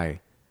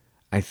cry.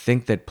 I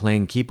think that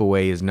playing keep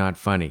away is not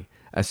funny,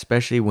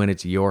 especially when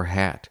it's your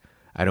hat.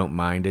 I don't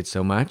mind it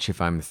so much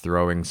if I'm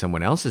throwing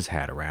someone else's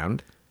hat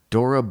around.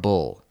 Dora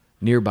Bull,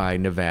 nearby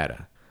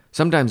Nevada.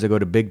 Sometimes I go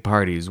to big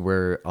parties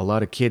where a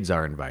lot of kids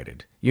are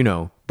invited. You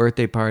know,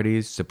 birthday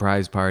parties,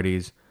 surprise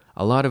parties.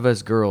 A lot of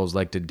us girls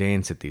like to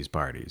dance at these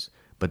parties,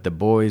 but the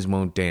boys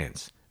won't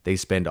dance. They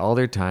spend all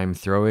their time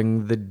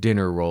throwing the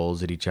dinner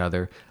rolls at each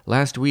other.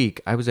 Last week,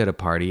 I was at a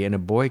party and a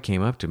boy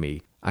came up to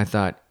me. I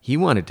thought he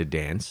wanted to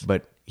dance,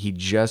 but he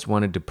just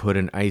wanted to put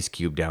an ice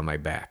cube down my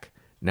back.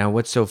 Now,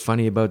 what's so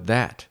funny about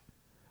that?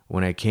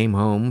 When I came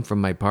home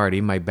from my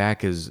party, my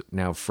back is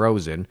now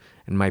frozen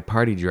and my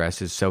party dress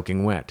is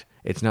soaking wet.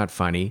 It's not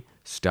funny.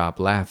 Stop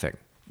laughing.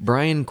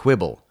 Brian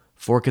Quibble,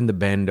 Fork in the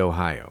Bend,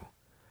 Ohio.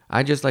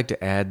 I'd just like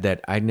to add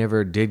that I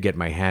never did get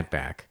my hat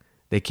back.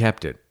 They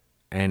kept it,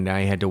 and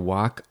I had to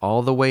walk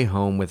all the way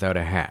home without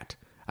a hat.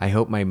 I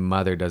hope my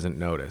mother doesn't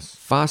notice.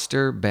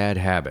 Foster bad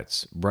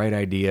habits. Bright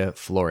Idea,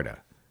 Florida.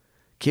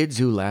 Kids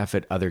who laugh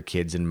at other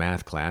kids in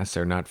math class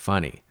are not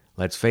funny.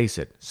 Let's face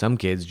it, some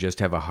kids just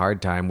have a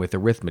hard time with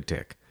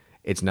arithmetic.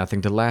 It's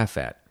nothing to laugh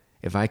at.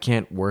 If I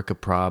can't work a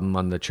problem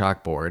on the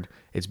chalkboard,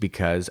 it's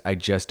because I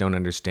just don't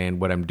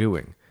understand what I'm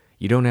doing.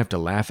 You don't have to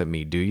laugh at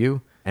me, do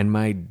you? And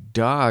my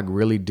dog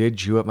really did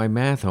chew up my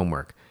math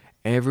homework.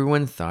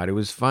 Everyone thought it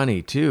was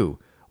funny, too.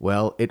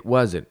 Well, it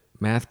wasn't.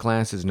 Math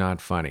class is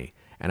not funny,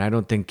 and I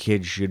don't think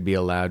kids should be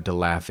allowed to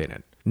laugh in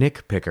it.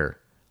 Nick Picker,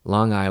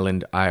 Long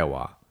Island,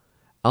 Iowa.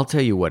 I'll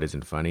tell you what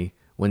isn't funny.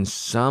 When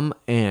some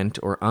aunt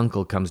or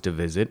uncle comes to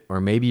visit,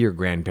 or maybe your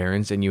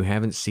grandparents, and you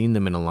haven't seen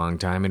them in a long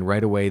time, and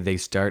right away they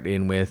start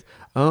in with,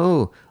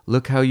 "Oh,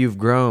 look how you've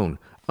grown.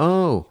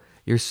 Oh,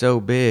 you're so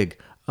big.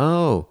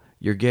 Oh,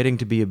 you're getting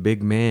to be a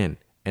big man."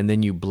 And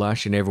then you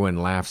blush and everyone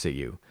laughs at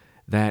you.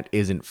 That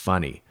isn't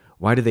funny.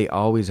 Why do they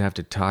always have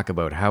to talk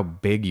about how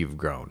big you've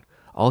grown?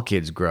 All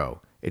kids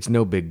grow. It's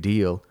no big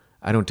deal.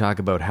 I don't talk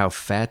about how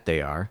fat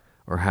they are,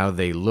 or how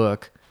they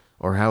look,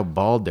 or how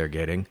bald they're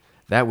getting.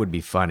 That would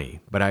be funny,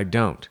 but I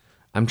don't.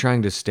 I'm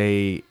trying to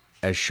stay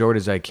as short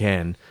as I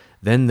can.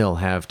 Then they'll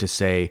have to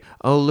say,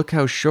 "Oh, look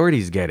how short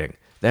he's getting."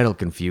 That'll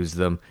confuse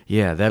them.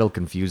 Yeah, that'll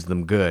confuse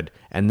them good,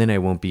 and then I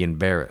won't be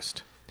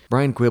embarrassed.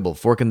 Brian Quibble,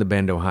 Fork in the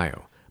Bend,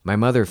 Ohio. My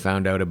mother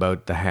found out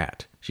about the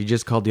hat. She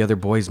just called the other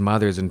boys'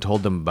 mothers and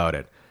told them about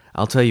it.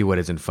 I'll tell you what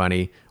isn't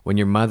funny. When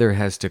your mother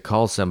has to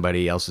call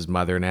somebody else's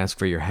mother and ask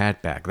for your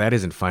hat back. That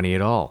isn't funny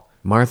at all.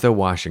 Martha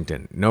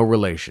Washington, no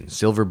relation,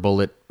 Silver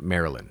Bullet,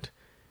 Maryland.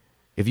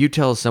 If you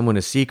tell someone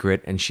a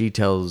secret and she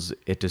tells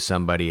it to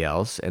somebody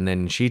else, and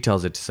then she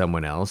tells it to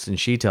someone else, and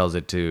she tells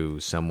it to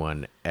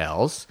someone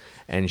else,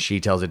 and she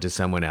tells it to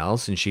someone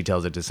else, and she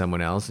tells it to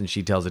someone else, and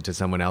she tells it to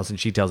someone else, and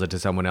she tells it to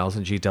someone else, and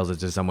she tells it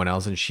to someone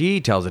else, and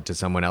she tells it to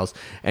someone else,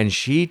 and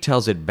she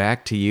tells it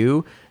back to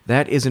you,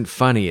 that isn't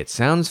funny. It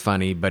sounds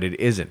funny, but it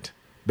isn't.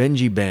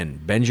 Benji Ben,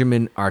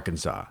 Benjamin,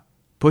 Arkansas.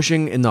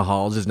 Pushing in the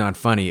halls is not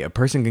funny. A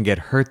person can get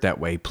hurt that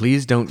way.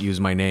 Please don't use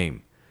my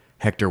name.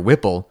 Hector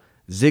Whipple,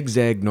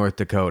 Zigzag, North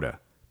Dakota.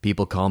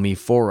 People call me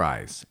Four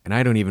Eyes, and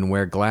I don't even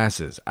wear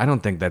glasses. I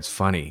don't think that's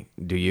funny.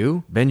 Do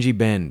you? Benji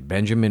Ben,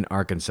 Benjamin,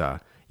 Arkansas.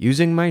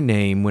 Using my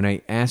name when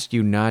I asked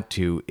you not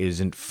to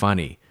isn't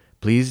funny.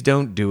 Please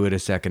don't do it a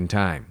second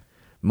time.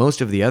 Most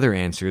of the other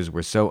answers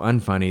were so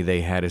unfunny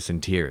they had us in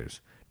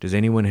tears. Does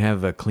anyone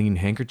have a clean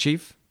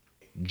handkerchief?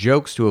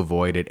 Jokes to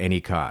avoid at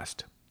any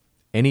cost.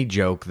 Any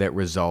joke that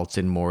results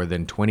in more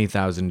than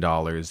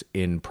 $20,000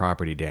 in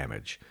property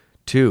damage.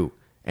 2.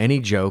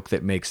 Any joke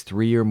that makes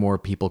 3 or more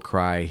people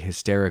cry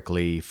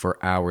hysterically for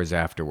hours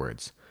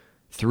afterwards.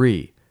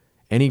 3.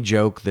 Any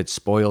joke that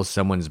spoils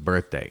someone's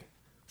birthday.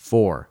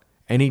 4.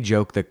 Any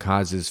joke that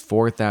causes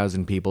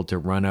 4,000 people to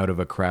run out of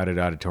a crowded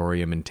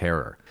auditorium in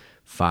terror.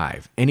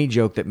 5. Any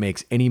joke that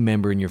makes any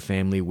member in your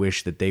family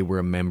wish that they were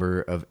a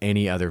member of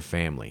any other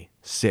family.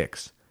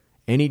 6.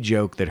 Any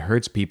joke that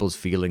hurts people's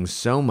feelings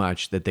so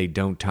much that they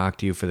don't talk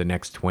to you for the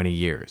next 20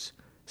 years.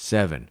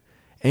 7.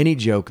 Any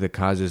joke that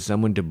causes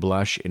someone to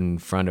blush in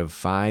front of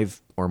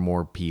 5 or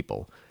more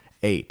people.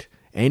 8.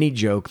 Any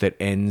joke that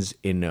ends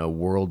in a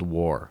world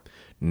war.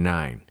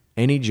 9.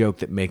 Any joke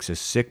that makes a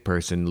sick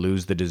person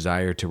lose the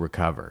desire to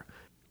recover.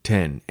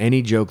 10.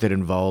 Any joke that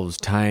involves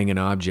tying an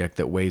object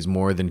that weighs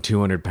more than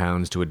 200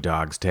 pounds to a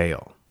dog's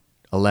tail.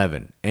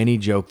 11. Any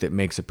joke that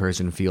makes a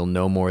person feel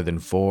no more than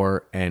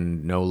 4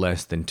 and no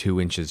less than 2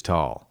 inches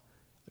tall.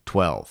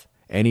 12.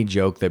 Any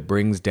joke that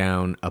brings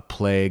down a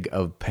plague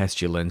of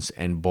pestilence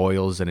and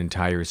boils an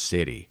entire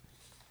city.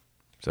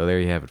 So there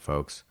you have it,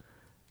 folks.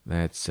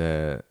 That's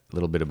a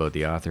little bit about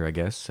the author, I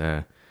guess.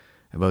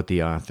 About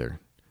the author.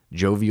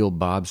 Jovial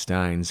Bob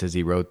Stein says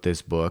he wrote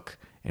this book,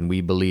 and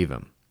we believe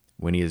him.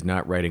 When he is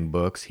not writing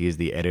books, he is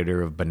the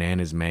editor of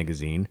Bananas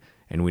magazine,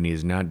 and when he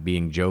is not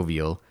being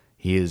jovial,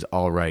 he is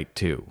all right,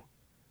 too.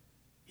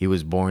 He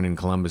was born in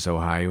Columbus,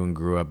 Ohio, and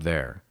grew up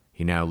there.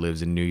 He now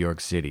lives in New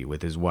York City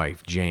with his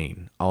wife,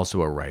 Jane,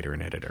 also a writer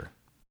and editor.